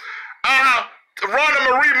 honey. Rhonda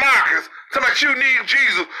Marie Marcus. Talking about you need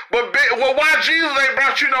Jesus. But why Jesus ain't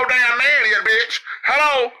brought you no damn man yet, bitch?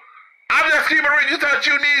 Hello? I'm just keeping it real. You thought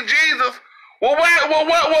you need Jesus. Well, where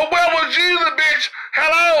was Jesus, bitch?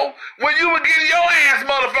 Hello? When you were getting your ass,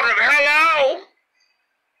 motherfucker. Hello?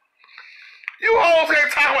 You hoes can't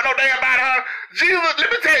talk about no damn body, honey. Jesus, let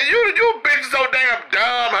me tell you, you bitches so damn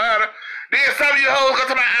dumb, honey. Then some of you hoes go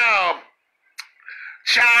to my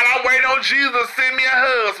child, I'm waiting on Jesus to send me a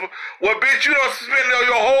husband. Well, bitch, you don't spend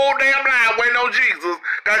your whole damn life waiting on Jesus,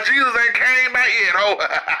 because Jesus ain't came back yet, ho.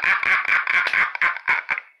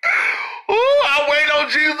 Ooh, I'm waiting on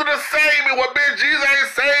Jesus to save me. Well, bitch, Jesus ain't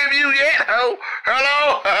saved you yet, ho.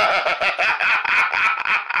 Hello?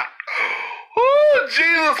 Ooh,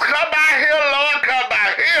 Jesus, come by here, Lord, come by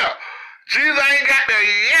here. Jesus ain't got there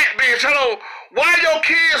yet, bitch. Hello? Why your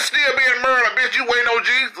kids still being murdered, bitch? You waiting on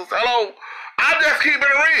Jesus? Hello? I'm just keeping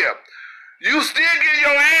it real. You still getting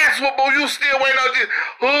your ass whooped, but you still waiting on Jesus.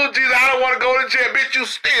 Oh, Jesus, I don't want to go to jail. Bitch, you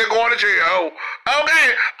still going to jail. Oh. Okay,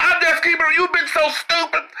 I'm just keeping it. You been so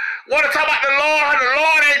stupid. Want to talk about the Lord? The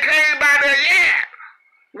Lord ain't came by there yet.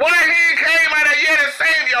 Why he ain't came by there yet and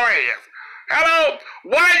saved your ass? Hello?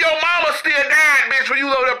 Why your mama still died, bitch, when you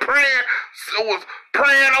was over there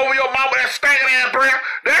praying over your mama, that stinking ass breath?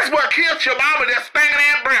 That's what killed your mama, that stinking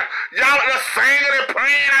ass breath. Y'all just singing and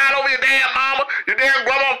praying out over your damn mama, your damn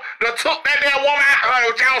grandma, that took that damn woman out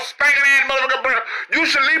with y'all stinking ass motherfucking breath. You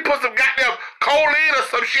should at least put some goddamn codeine or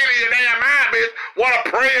some shit in your damn mind, bitch. Wanna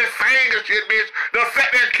pray and sing and shit, bitch. Done sat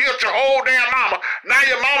there and killed your whole damn mama. Now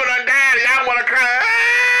your mama done died and y'all wanna cry.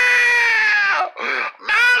 Oh,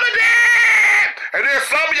 mama dead! And then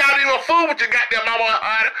some of y'all even fool with your goddamn mama,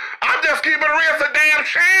 honey. I'm just keeping it real. It's a damn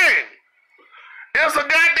shame. It's a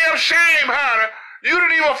goddamn shame, honey. You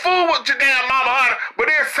didn't even fool with your damn mama, honey. But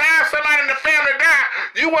then sign somebody in the family die.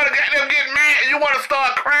 You want to get them getting mad and you want to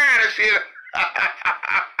start crying and shit.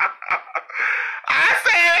 I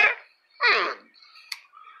said,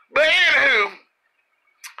 But anywho,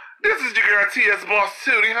 this is your girl T.S. Boss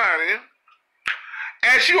Tutie, honey.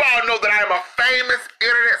 As you all know that I am a famous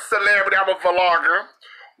internet celebrity. I'm a vlogger.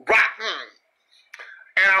 Rotten.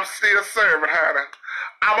 And I'm still serving, honey.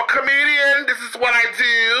 I'm a comedian. This is what I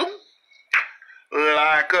do.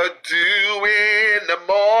 Like a dew in the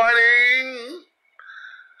morning,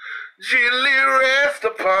 gently rest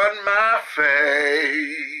upon my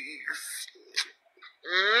face.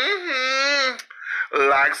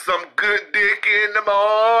 Like some good dick in the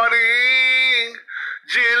morning,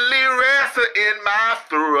 gently rest in my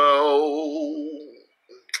throat.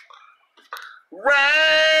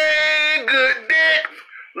 Rain, good dick,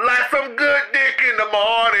 like some good dick in the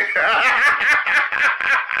morning.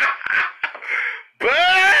 Baby,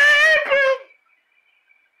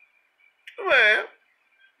 man,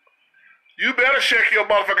 you better shake your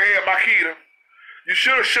motherfucking head, Makita. You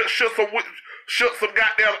should have shook some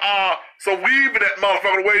goddamn some weave in that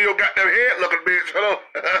motherfucker the way your goddamn head looking, bitch. Hello.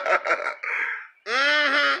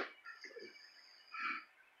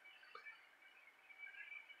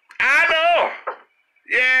 I know.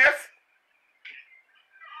 Yes.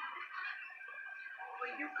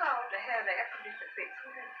 When you called to have the air conditioner fixed,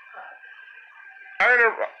 who did you call? I ain't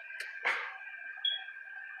never.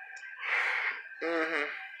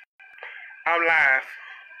 I'm live.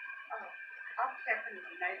 Oh, I was helping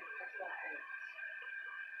the neighbors, that's why I asked.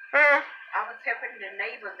 Huh? I was helping the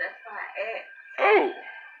neighbors, that's why I asked. Oh.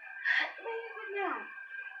 Leave it now.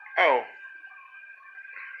 Oh.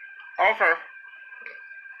 Okay.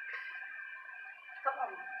 Come on.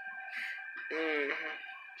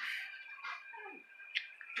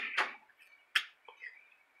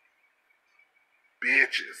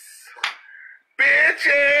 Bitches.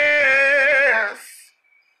 Bitches.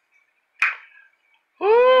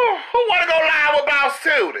 Ooh, who wanna go live with Boss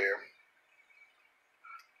Tutie?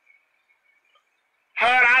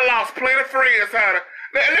 Honey, I lost plenty of friends, honey.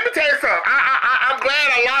 Now, let me tell you something. I'm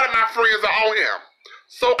glad a lot of my friends are on him.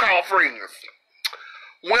 So-called friends.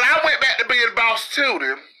 When I went back to being Boss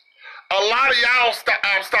Tutie, a lot of y'all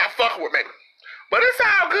stopped fucking with me. But it's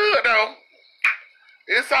all good, though.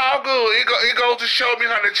 It's all good. It goes to show me,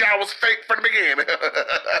 honey, that y'all was fake from the beginning.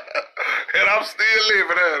 And I'm still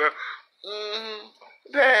living, honey.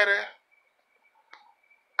 Daddy.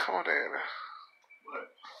 Come on, Daddy. What?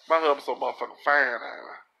 My husband's so motherfucking fine,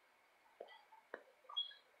 honey.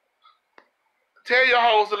 Tell your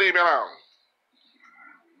hoes to leave me alone.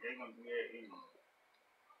 They gonna do that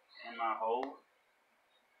in my hole.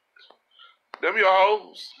 Them your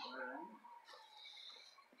hoes.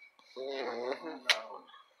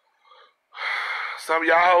 Some of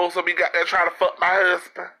y'all hoes will be got there trying to fuck my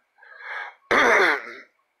husband.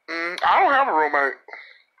 I don't have a roommate.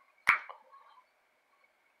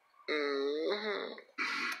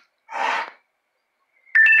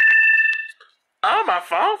 Oh, my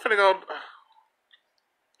phone finna go.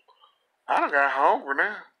 I done got hungry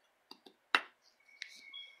now.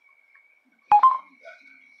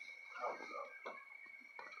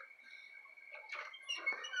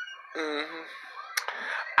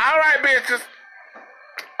 All right, bitches.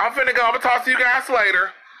 I'm finna go. I'm gonna talk to you guys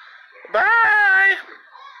later. Bye.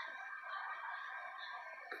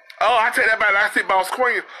 Oh, I take that back. I see Boss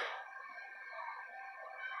Queen.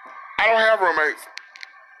 I don't have roommates.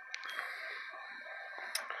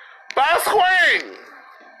 Boss Queen.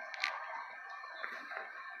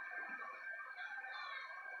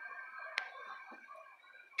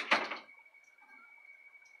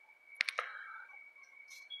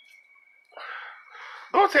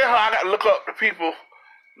 Go tell her I got to look up the people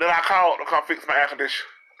that I called to come fix my air conditioner.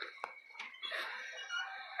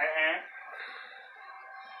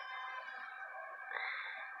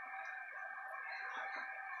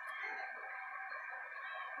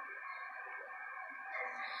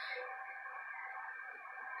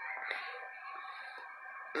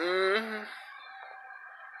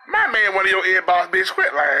 My man, one of your earballs, bitch,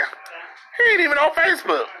 quit lying. He ain't even on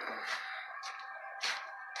Facebook.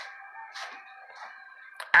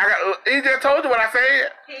 He just told you what I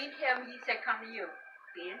said. He didn't tell me, he said come to you.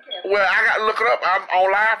 He didn't tell me. Well, I got to look it up. I'm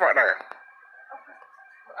on live right now. Okay.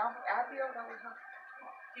 I'll be over there with her.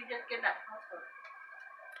 She just getting out the hospital.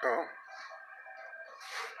 Oh.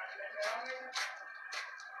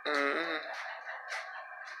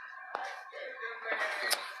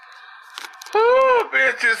 Oh,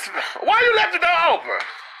 bitches. Why you left the door open?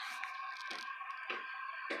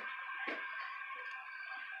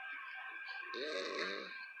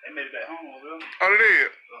 They made it back home, bro. Oh, they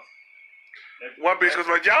did? One bitch goes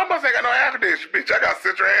like, y'all must ain't got no air conditioning, bitch. I got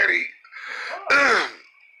central air to eat.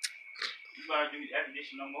 You gotta do air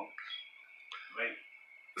conditioning no more. Wait.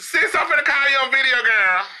 Sis, I'm finna call you on video,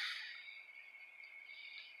 girl.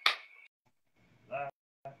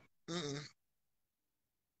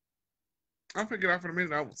 I'm finna get off in a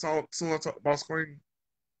minute. I saw soon I talk about screen.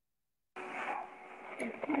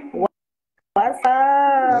 What's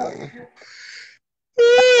up?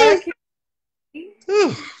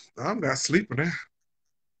 I'm not sleeping now.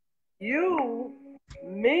 You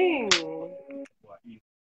mean